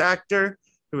Things actor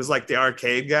who was like the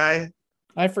arcade guy.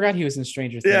 I forgot he was in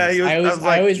Stranger Things. Yeah, he was,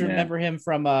 I always remember him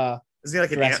from is he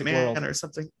like Jurassic an Ant-Man World or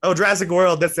something? Oh, Jurassic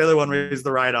World. That's the other one where he's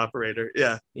the ride operator.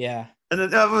 Yeah. Yeah. And then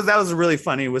that was really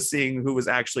funny, was seeing who was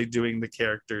actually doing the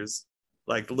characters,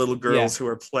 like the little girls who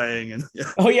are playing. And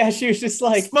oh yeah, she was just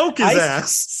like, smoke his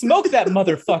ass, smoke that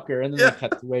motherfucker, and then they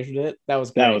cut away from it. That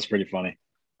was great. That was pretty funny.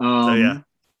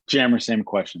 Jammer, same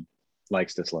question.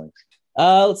 Likes, dislikes.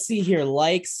 Let's see here.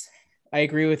 Likes. I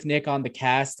agree with Nick on the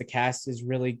cast. The cast is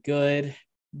really good.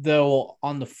 Though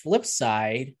on the flip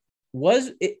side,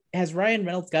 has Ryan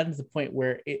Reynolds gotten to the point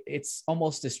where it's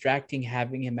almost distracting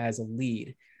having him as a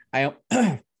lead? I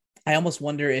almost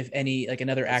wonder if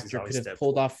another actor could have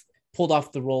pulled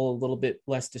off the role a little bit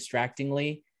less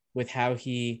distractingly with how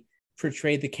he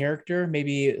portrayed the character.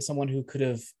 Maybe someone who could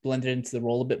have blended into the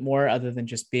role a bit more, other than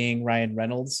just being Ryan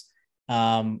Reynolds.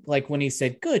 Like when he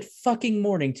said "good fucking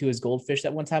morning" to his goldfish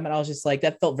that one time, and I was just like,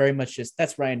 that felt very much just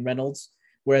that's Ryan Reynolds.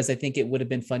 Whereas I think it would have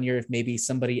been funnier if maybe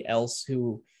somebody else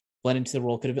who blended into the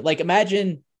role could have been like,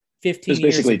 imagine 15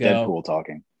 years ago. Basically Deadpool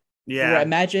talking. Yeah. Right,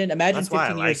 imagine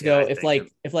 15 years ago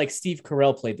if Steve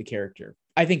Carell played the character.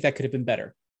 I think that could have been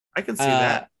better. I can see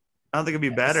that. I don't think it'd be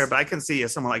better, but I can see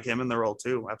someone like him in the role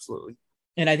too. Absolutely.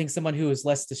 And I think someone who was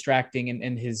less distracting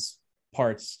in his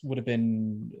parts would have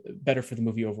been better for the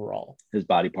movie overall. His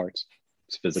body parts,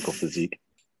 his physical physique.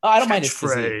 Oh, I don't mind his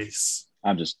physique.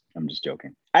 I'm just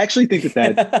joking. I actually think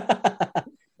that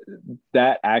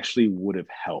actually would have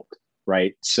helped,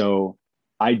 right? So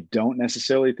I don't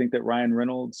necessarily think that Ryan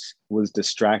Reynolds was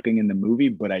distracting in the movie,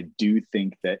 but I do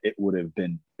think that it would have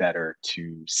been better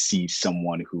to see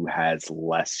someone who has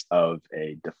less of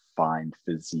a defined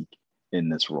physique in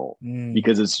this role,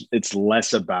 because it's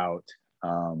less about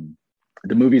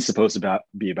the movie is supposed to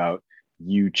be about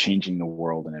you changing the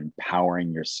world and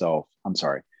empowering yourself. I'm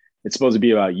sorry. It's supposed to be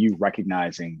about you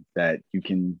recognizing that you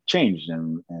can change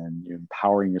and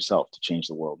empowering yourself to change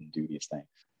the world and do these things.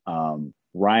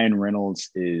 Ryan Reynolds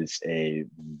is a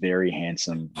very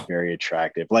handsome, very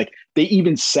attractive. Like they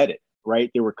even said it,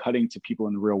 right? They were cutting to people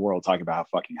in the real world talking about how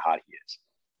fucking hot he is.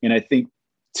 And I think,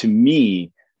 to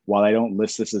me, while I don't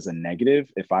list this as a negative,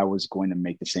 if I was going to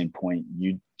make the same point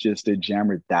you just did,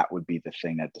 Jammer, that would be the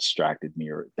thing that distracted me,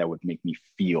 or that would make me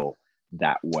feel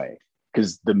that way.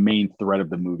 Because the main thread of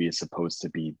the movie is supposed to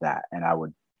be that. And I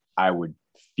would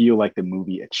feel like the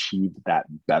movie achieved that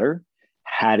better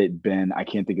had it been, I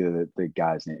can't think of the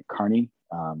guy's name, Kearney.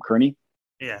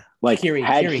 Yeah. Like Joe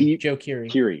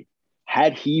Keery.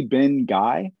 Had he been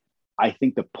Guy, I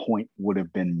think the point would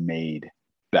have been made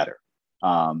better.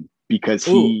 Because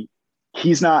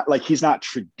he's not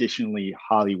traditionally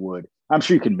Hollywood. I'm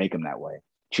sure you can make him that way.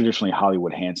 Traditionally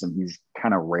Hollywood handsome. He's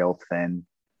kind of rail thin.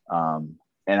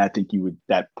 And I think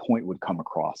that point would come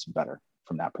across better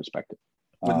from that perspective.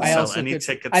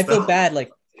 I feel bad.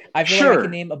 Like I feel like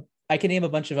I can name a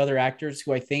bunch of other actors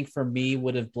who I think for me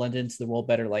would have blended into the role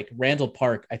better. Like Randall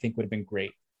Park, I think would have been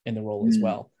great in the role as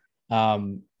well.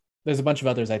 There's a bunch of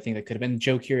others I think that could have been.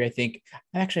 Joe Keery, I think.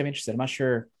 I'm interested. I'm not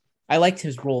sure. I liked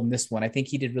his role in this one. I think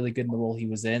he did really good in the role he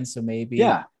was in. So maybe,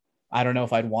 I don't know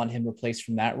if I'd want him replaced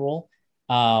from that role.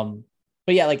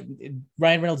 But yeah, like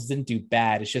Ryan Reynolds didn't do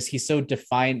bad. It's just he's so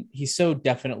defined. He's so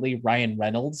definitely Ryan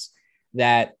Reynolds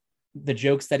that the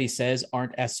jokes that he says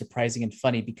aren't as surprising and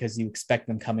funny because you expect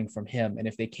them coming from him. And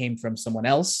if they came from someone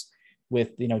else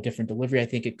with, different delivery, I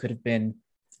think it could have been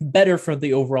better for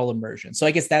the overall immersion. So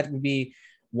I guess that would be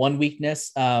one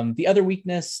weakness. The other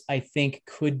weakness I think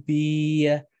could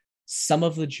be some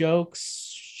of the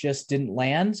jokes just didn't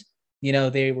land.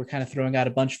 They were kind of throwing out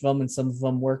a bunch of them and some of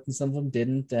them worked and some of them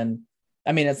didn't. And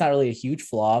I mean, that's not really a huge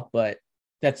flaw, but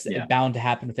that's bound to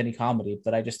happen with any comedy.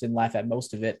 But I just didn't laugh at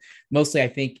most of it. Mostly,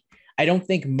 I don't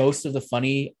think most of the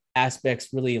funny aspects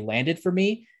really landed for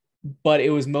me, but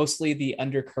it was mostly the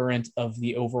undercurrent of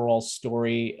the overall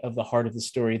story, of the heart of the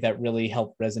story, that really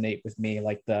helped resonate with me.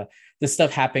 Like the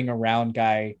stuff happening around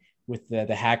Guy with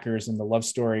the hackers and the love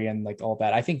story and like all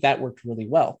that. I think that worked really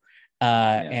well.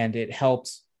 And it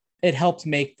helped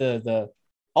make the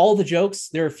all the jokes.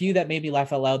 There are a few that made me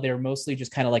laugh out loud. They were mostly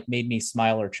just kind of like made me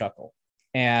smile or chuckle.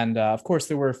 And of course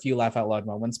there were a few laugh out loud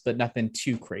moments, but nothing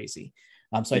too crazy.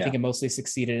 So I think it mostly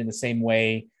succeeded in the same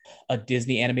way a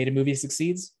Disney animated movie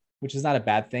succeeds, which is not a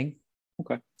bad thing.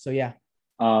 Okay. So yeah.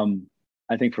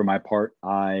 I think for my part,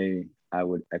 I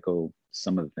would echo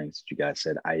some of the things that you guys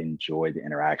said. I enjoyed the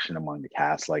interaction among the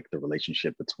cast, like the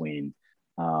relationship between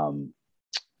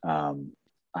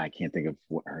I can't think of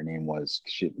what her name was.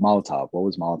 Molotov. What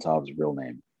was Molotov's real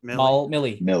name?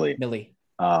 Millie. Millie.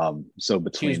 So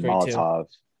between Molotov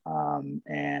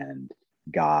and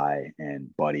Guy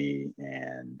and Buddy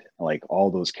and like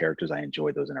all those characters, I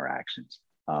enjoyed those interactions.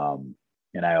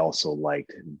 And I also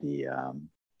liked the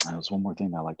there was one more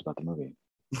thing I liked about the movie.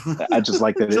 I just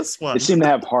liked that it seemed to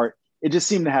have heart. It just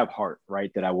seemed to have heart,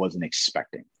 right? That I wasn't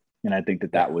expecting. And I think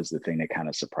that was the thing that kind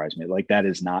of surprised me. Like that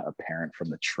is not apparent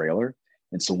from the trailer.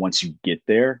 And so once you get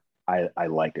there, I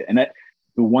liked it. And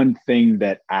the one thing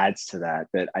that adds to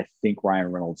that I think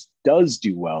Ryan Reynolds does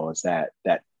do well is that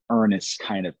earnest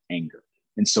kind of anger.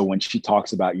 And so when she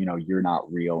talks about, you're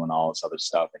not real and all this other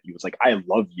stuff, and he was like, I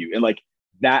love you. And like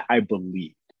that, I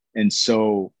believe. And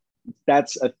so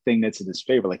that's a thing that's in his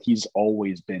favor. Like he's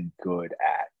always been good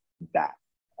at that.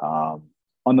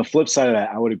 On the flip side of that,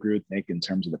 I would agree with Nick in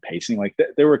terms of the pacing. Like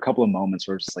there were a couple of moments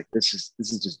where it's just like, this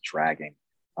is just dragging.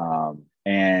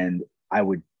 And I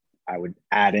would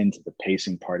add into the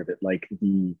pacing part of it. Like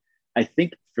I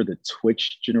think for the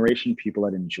Twitch generation, people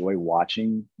that enjoy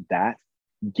watching that,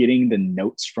 getting the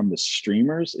notes from the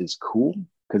streamers is cool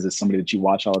because it's somebody that you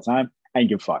watch all the time. I didn't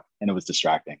give a fuck. And it was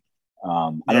distracting. I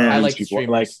don't know. I like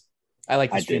streamers. I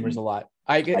like the streamers a lot.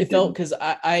 I felt because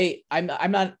I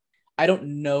don't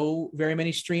know very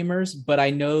many streamers, but I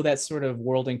know that sort of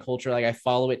world and culture. Like I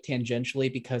follow it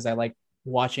tangentially because I like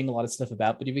watching a lot of stuff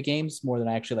about video games more than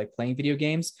I actually like playing video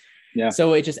games. Yeah.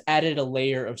 So it just added a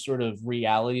layer of sort of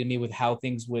reality to me with how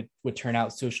things would turn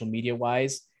out social media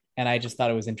wise. And I just thought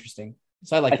it was interesting.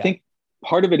 So I think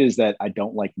part of it is that I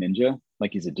don't like Ninja.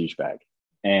 Like he's a douchebag.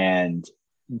 And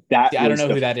that I don't know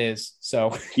who that is.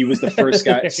 So he was the first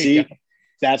guy. See,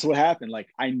 that's what happened. Like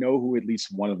I know who at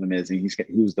least one of them is. And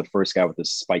he was the first guy with the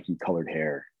spiky colored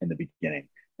hair in the beginning.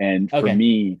 And for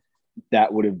me,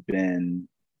 that would have been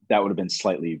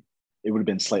slightly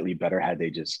better had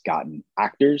they just gotten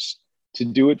actors to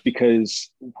do it, because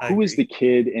who is the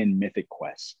kid in Mythic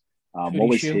Quest?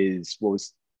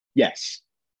 Yes.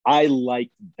 I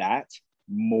liked that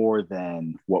more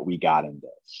than what we got in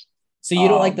this. So you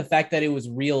don't like the fact that it was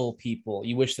real people.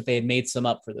 You wish that they had made some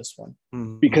up for this one.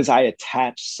 Because I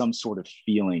attached some sort of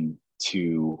feeling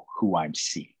to who I'm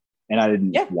seeing. And I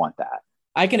didn't want that.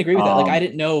 I can agree with that. Like I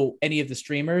didn't know any of the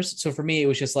streamers. So for me, it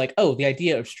was just like, oh, the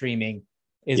idea of streaming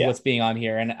is what's being on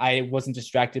here. And I wasn't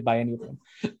distracted by any of them.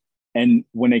 And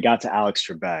when they got to Alex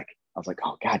Trebek, I was like,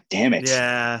 oh, God damn it.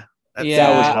 Yeah. That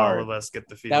was hard. All of us get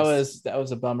the feels. That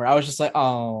was a bummer. I was just like,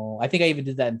 oh, I think I even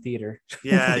did that in theater.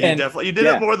 Yeah, you did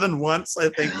it more than once, I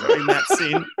think, during that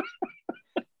scene.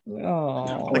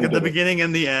 Like at the beginning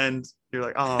and the end, you're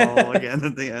like, oh, again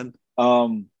at the end.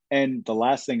 And the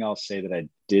last thing I'll say that I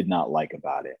did not like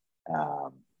about it,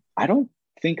 I don't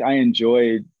think I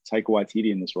enjoyed Taika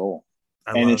Waititi in this role.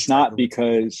 And it's not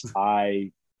because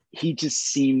he just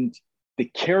seemed, the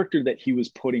character that he was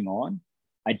putting on,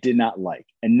 I did not like.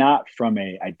 And not from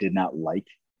I did not like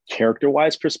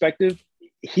character-wise perspective.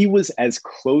 He was as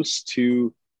close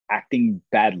to acting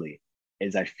badly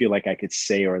as I feel like I could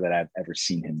say or that I've ever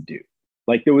seen him do.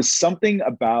 Like there was something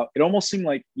about, it almost seemed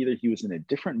like either he was in a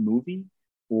different movie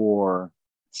or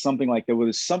something. Like there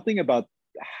was something about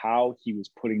how he was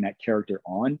putting that character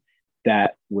on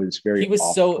that was very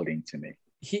off-putting to me.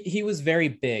 He was very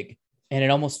big, and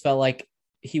it almost felt like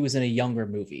he was in a younger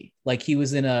movie. Like he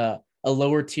was in a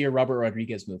lower tier Robert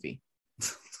Rodriguez movie.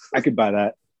 I could buy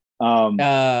that.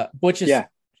 Which is,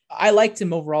 I liked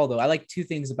him overall though. I like two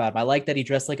things about him. I like that he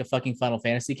dressed like a fucking Final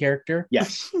Fantasy character.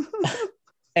 Yes.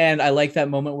 And I like that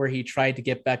moment where he tried to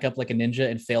get back up like a ninja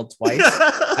and failed twice.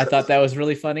 I thought that was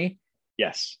really funny.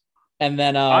 Yes. And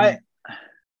then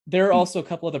there are also a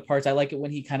couple other parts. I like it when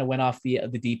he kind of went off the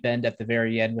deep end at the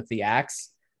very end with the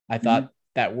axe. I thought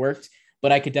that worked,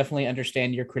 but I could definitely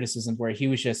understand your criticism where he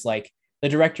was just like, the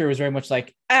director was very much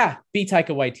like, be Taika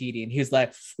Waititi. And he was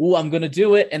like, oh, I'm going to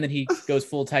do it. And then he goes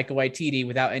full Taika Waititi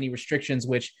without any restrictions,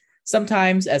 which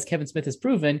sometimes, as Kevin Smith has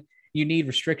proven, you need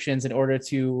restrictions in order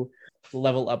to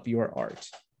level up your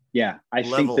art. Yeah. I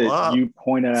think that you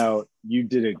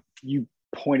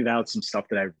pointed out some stuff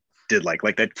that I did like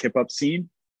that kip up scene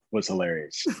was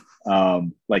hilarious.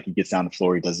 Like he gets down the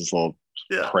floor, he does this little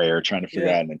prayer trying to figure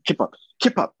out, and then kip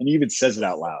up, and he even says it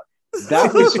out loud.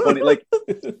 That was funny. Like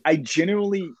I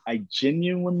genuinely and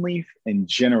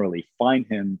generally find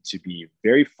him to be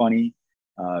very funny,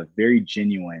 very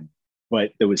genuine,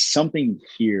 but there was something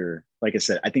here. Like I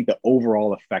said, I think the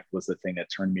overall effect was the thing that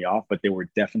turned me off, but there were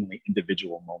definitely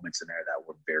individual moments in there that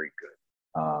were very good.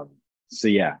 So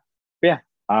yeah.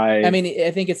 I mean,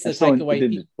 I think it's the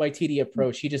Taika Waititi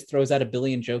approach. He just throws out a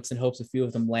billion jokes and hopes a few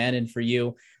of them land. And for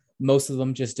you, most of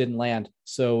them just didn't land.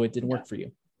 So it didn't work for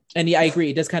you. And yeah, I agree.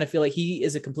 It does kind of feel like he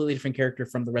is a completely different character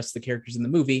from the rest of the characters in the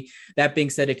movie. That being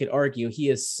said, it could argue he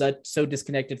is so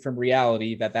disconnected from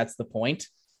reality that that's the point.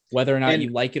 Whether or not you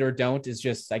like it or don't is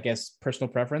just, I guess, personal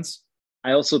preference.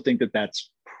 I also think that that's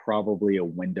probably a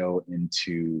window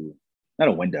into, not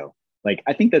a window. Like,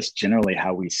 I think that's generally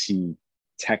how we see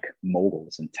tech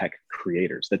moguls and tech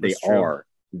creators, that they are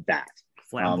that.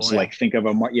 So like, think of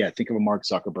a Mark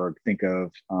Zuckerberg, think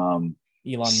of Elon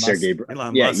Musk. Elon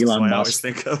Musk. I always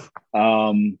think of.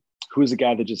 Who's the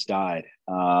guy that just died?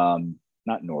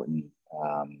 Not Norton.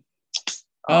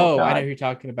 I know who you're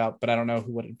talking about, but I don't know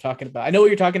what I'm talking about. I know what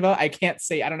you're talking about. I can't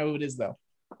say. I don't know who it is though.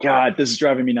 God, this is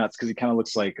driving me nuts because he kind of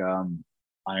looks like Iron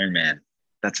Man.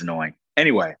 That's annoying.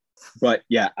 Anyway, but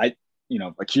yeah,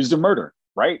 accused of murder,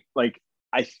 right? Like,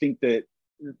 I think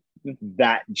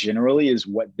that generally is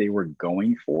what they were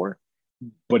going for.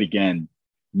 But again,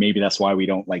 maybe that's why we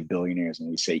don't like billionaires and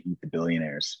we say eat the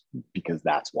billionaires, because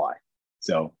that's why.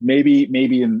 So maybe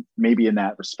in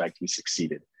that respect he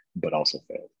succeeded, but also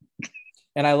failed.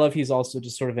 And I love he's also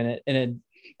just sort of in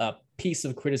a piece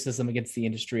of criticism against the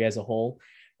industry as a whole,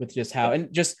 with just how,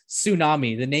 and just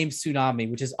Tsunami, the name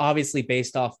Tsunami, which is obviously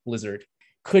based off Blizzard,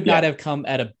 could not have come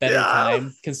at a better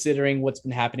time, considering what's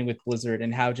been happening with Blizzard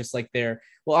and how just like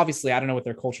obviously I don't know what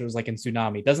their culture was like in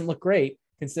Tsunami. It doesn't look great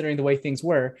considering the way things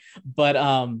were, but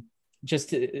just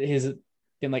his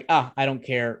been like, I don't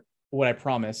care what I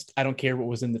promised. I don't care what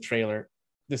was in the trailer.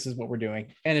 This is what we're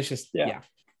doing. And it's just,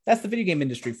 that's the video game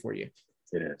industry for you.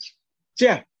 It is. So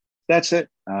yeah, that's it.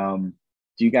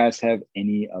 Do you guys have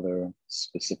any other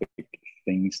specific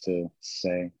things to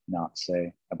not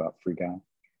say about Free Guy?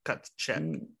 Cut the check.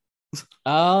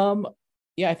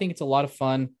 Yeah, I think it's a lot of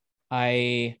fun.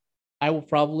 I will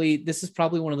probably, this is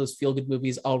probably one of those feel-good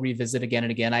movies I'll revisit again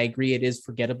and again. I agree it is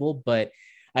forgettable, but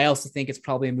I also think it's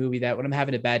probably a movie that when I'm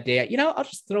having a bad day, I'll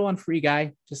just throw on Free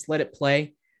Guy, just let it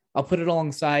play. I'll put it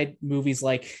alongside movies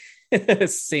like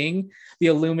Sing, the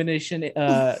Illumination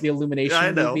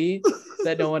movie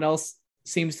that no one else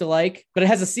seems to like, but it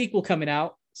has a sequel coming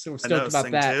out, so we're stoked about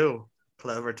Sing that too.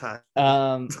 Clever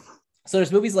time. So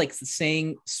there's movies like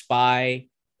Sing, Spy.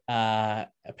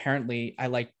 Apparently, I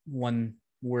like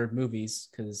one-word movies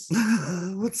because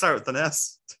let's start with an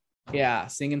S. Yeah,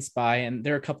 Sing and Spy, and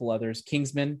there are a couple others.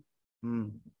 Kingsman,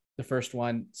 the first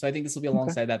one. So I think this will be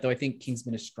alongside that, though. I think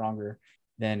Kingsman is stronger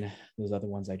than those other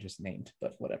ones I just named,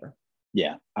 but whatever.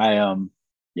 Yeah, I don't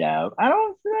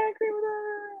agree with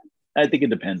that. I think it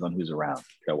depends on who's around.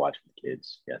 Should I watch with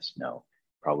kids? Yes, no,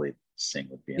 probably Sing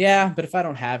would be. Yeah, but if I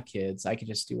don't have kids, I can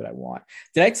just do what I want.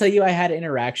 Did I tell you I had an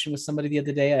interaction with somebody the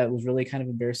other day? It was really kind of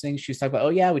embarrassing. She was talking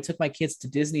about, we took my kids to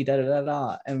Disney,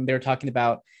 and they were talking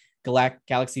about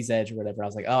Galaxy's Edge or whatever. I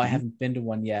was like, I haven't been to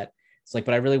one yet. It's like,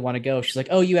 but I really want to go. She's like,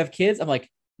 you have kids? I'm like,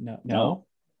 no.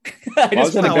 I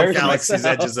just want to know what Galaxy's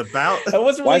Edge is about. It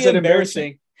wasn't really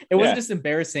embarrassing. It wasn't just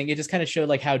embarrassing. It just kind of showed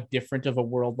like how different of a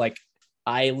world like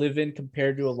I live in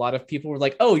compared to a lot of people. Were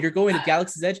like, you're going to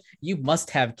Galaxy's Edge? You must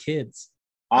have kids.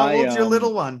 How old's your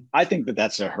little one? I think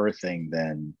that's a her thing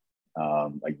than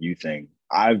a you thing.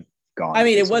 I've gone. I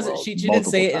mean, it wasn't. She didn't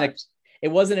say it. It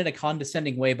wasn't in a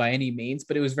condescending way by any means,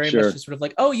 but it was very much just sort of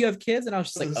like, you have kids, and I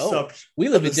was just like, we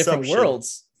live in different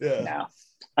worlds. Yeah. No,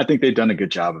 I think they've done a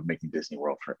good job of making Disney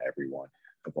World for everyone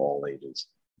of all ages.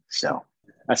 So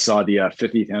I saw the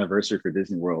 50th anniversary for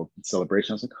Disney World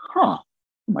celebration. I was like, I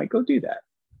might go do that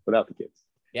without the kids.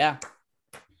 Yeah.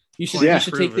 You should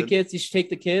take the kids. You should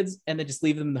take the kids and then just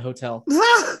leave them in the hotel.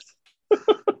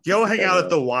 Go hang out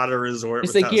at the water resort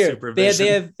without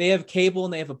supervision. They have cable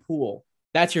and they have a pool.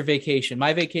 That's your vacation.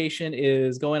 My vacation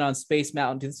is going on Space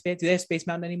Mountain. Do they have Space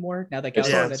Mountain anymore? Now that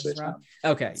Galaxy's Edge is around?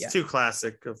 Okay, it's too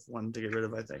classic of one to get rid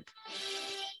of, I think.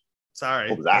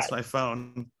 Sorry, that's my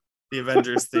phone. The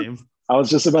Avengers theme. I was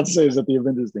just about to say, is that the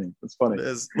Avengers theme? That's funny. It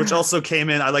is, which also came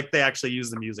in. I like they actually use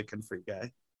the music in Free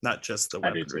Guy, not just the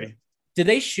weaponry. Did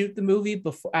they shoot the movie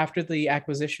after the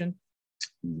acquisition?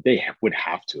 They would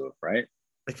have to have, right?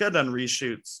 They could have done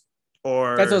reshoots.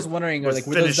 Or that's what I was wondering. Or like,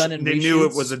 were those done in they reshoots? knew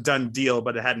it was a done deal,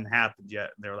 but it hadn't happened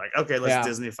yet. They were like, okay, let's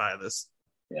Disneyfy this.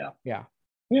 Yeah.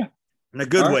 In a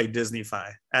good way,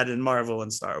 Disneyfy. Add in Marvel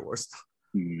and Star Wars.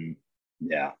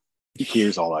 Yeah.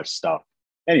 Here's all our stuff.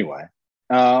 Anyway,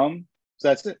 so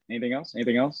that's it. Anything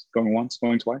else? Going once,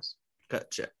 going twice? Cut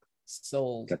check.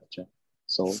 Sold. Cut the check.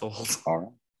 Sold. All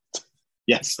right.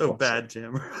 Yes. So bad,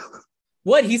 Jammer.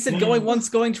 What? He said going once,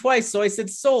 going twice. So I said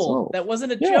sold. That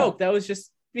wasn't a joke. That was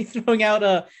just me throwing out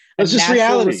a natural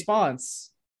reality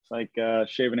response. Like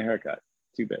shaving a haircut.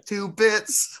 2 bits. 2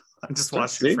 bits. I just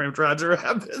watched you framed Roger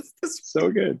Rabbit.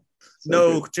 So good.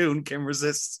 No tune can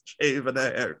resist shaving a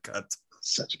haircut.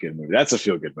 such a good movie. That's a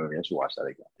feel-good movie. I should watch that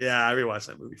again. Yeah, I rewatched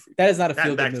that movie. That is not a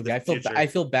feel-good Back to movie. the I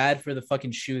feel bad for the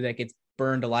fucking shoe that gets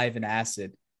burned alive in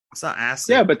acid. It's not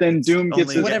acid. Yeah, but then Doom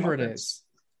gets his whatever it is.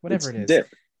 Whatever it is. Dip.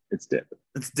 It's dip.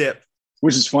 It's dip.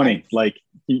 Which is funny. Like,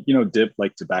 you know, dip,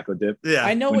 like tobacco dip. Yeah.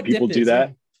 I know when what people dip do is, that.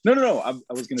 yeah. No.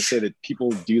 I was going to say that people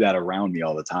do that around me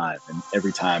all the time. And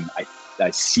every time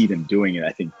I see them doing it, I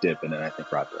think dip, and then I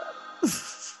think Roger Rabbit.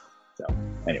 So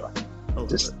anyway,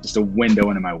 just a window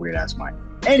into my weird ass mind.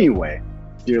 Anyway,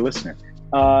 dear listener,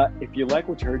 if you like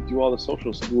what you heard, do all the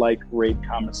socials, like, rate,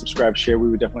 comment, subscribe, share. We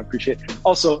would definitely appreciate it.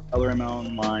 Also, LRM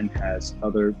Online has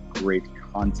other great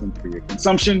content for your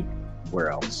consumption. Where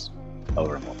else?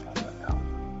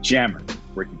 LRMOnline.com. Jammer,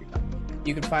 where can you find me?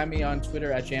 You can find me on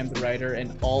Twitter at JamTheWriter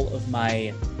and all of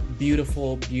my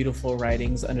beautiful, beautiful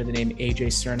writings under the name AJ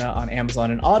Cerna on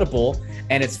Amazon and Audible.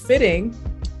 And it's fitting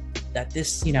that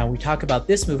this, we talk about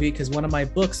this movie because one of my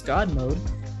books, God Mode,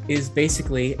 is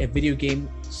basically a video game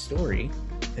story.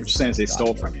 What you're saying is they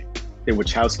stole from you. They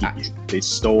Wachowski'd you. They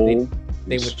stole.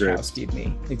 They Wachowski'd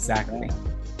me. Exactly. Yeah.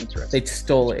 Interesting. They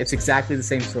stole it. It's exactly the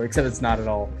same story, except it's not at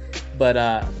all.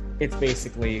 But it's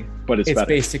basically. But it's better.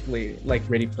 Basically like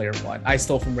Ready Player One. I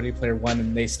stole from Ready Player One,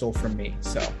 and they stole from me.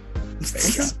 So. There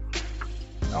you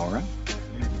go. All right.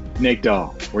 Nick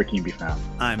Dahl, where can you be found?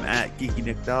 I'm at Geeky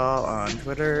Nick Dahl on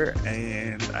Twitter,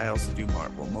 and I also do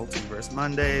Marvel Multiverse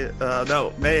Monday.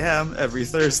 Mayhem every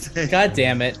Thursday. God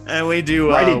damn it! And we do.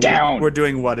 Write it down. We're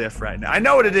doing What If right now. I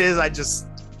know what it is.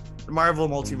 Marvel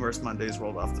Multiverse Mondays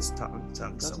rolled off this tongue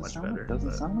so much better.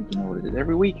 Doesn't sound like you know what it is.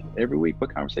 Every week,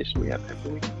 what conversation do we have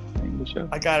every week? Name the show.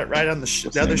 I got it right on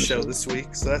the other show this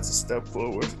week, so that's a step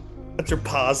forward. After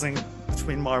pausing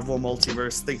between Marvel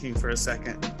Multiverse, thinking for a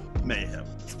second, Mayhem.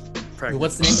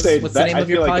 What's the name of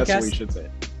your podcast? That's what you should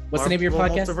say. What's the name of your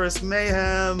podcast? Multiverse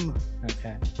Mayhem.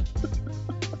 Okay.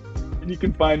 And you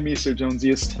can find me, Sir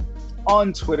Jonesiest,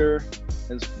 on Twitter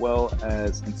as well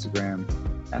as Instagram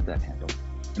at that handle.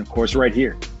 And of course, right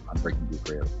here on Breaking Geek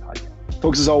Radio podcast.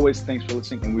 Folks, as always, thanks for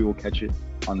listening, and we will catch you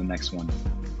on the next one.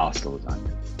 Hasta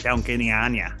lasagna. Donkey.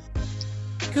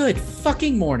 Good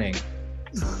fucking morning.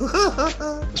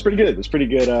 It's pretty good. It's pretty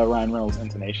good, Ryan Reynolds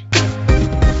intonation.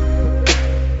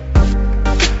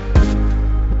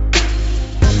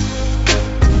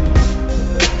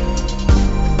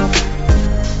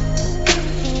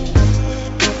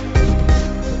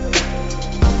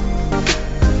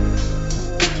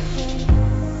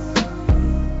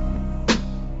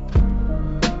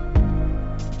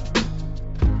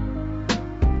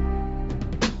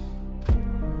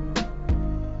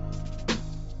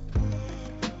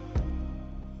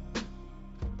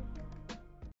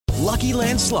 Lucky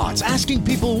Land Slots, asking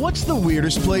people, what's the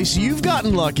weirdest place you've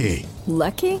gotten lucky?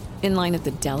 Lucky? In line at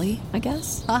the deli, I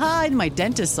guess? Aha, in my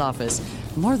dentist's office.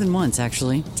 More than once,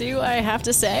 actually. Do I have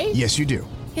to say? Yes, you do.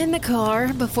 In the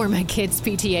car before my kids'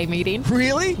 PTA meeting.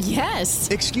 Really? Yes.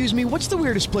 Excuse me, what's the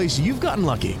weirdest place you've gotten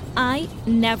lucky? I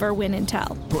never win and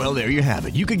tell. Well, there you have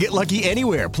it. You can get lucky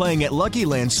anywhere, playing at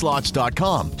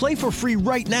LuckyLandSlots.com. Play for free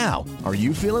right now. Are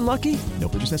you feeling lucky? No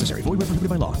purchase necessary. Void where prohibited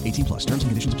by law. 18+. Terms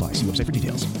and conditions apply. See website for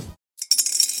details.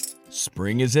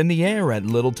 Spring is in the air at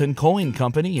Littleton Coin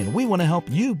Company, and we want to help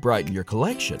you brighten your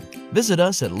collection. Visit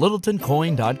us at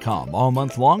littletoncoin.com all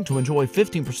month long to enjoy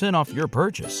 15% off your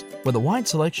purchase. With a wide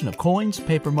selection of coins,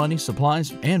 paper money,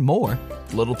 supplies, and more,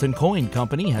 Littleton Coin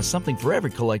Company has something for every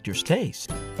collector's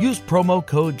taste. Use promo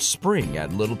code SPRING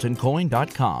at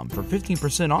littletoncoin.com for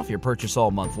 15% off your purchase all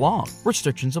month long.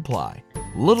 Restrictions apply.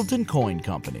 Littleton Coin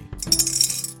Company.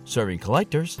 Serving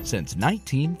collectors since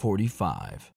 1945.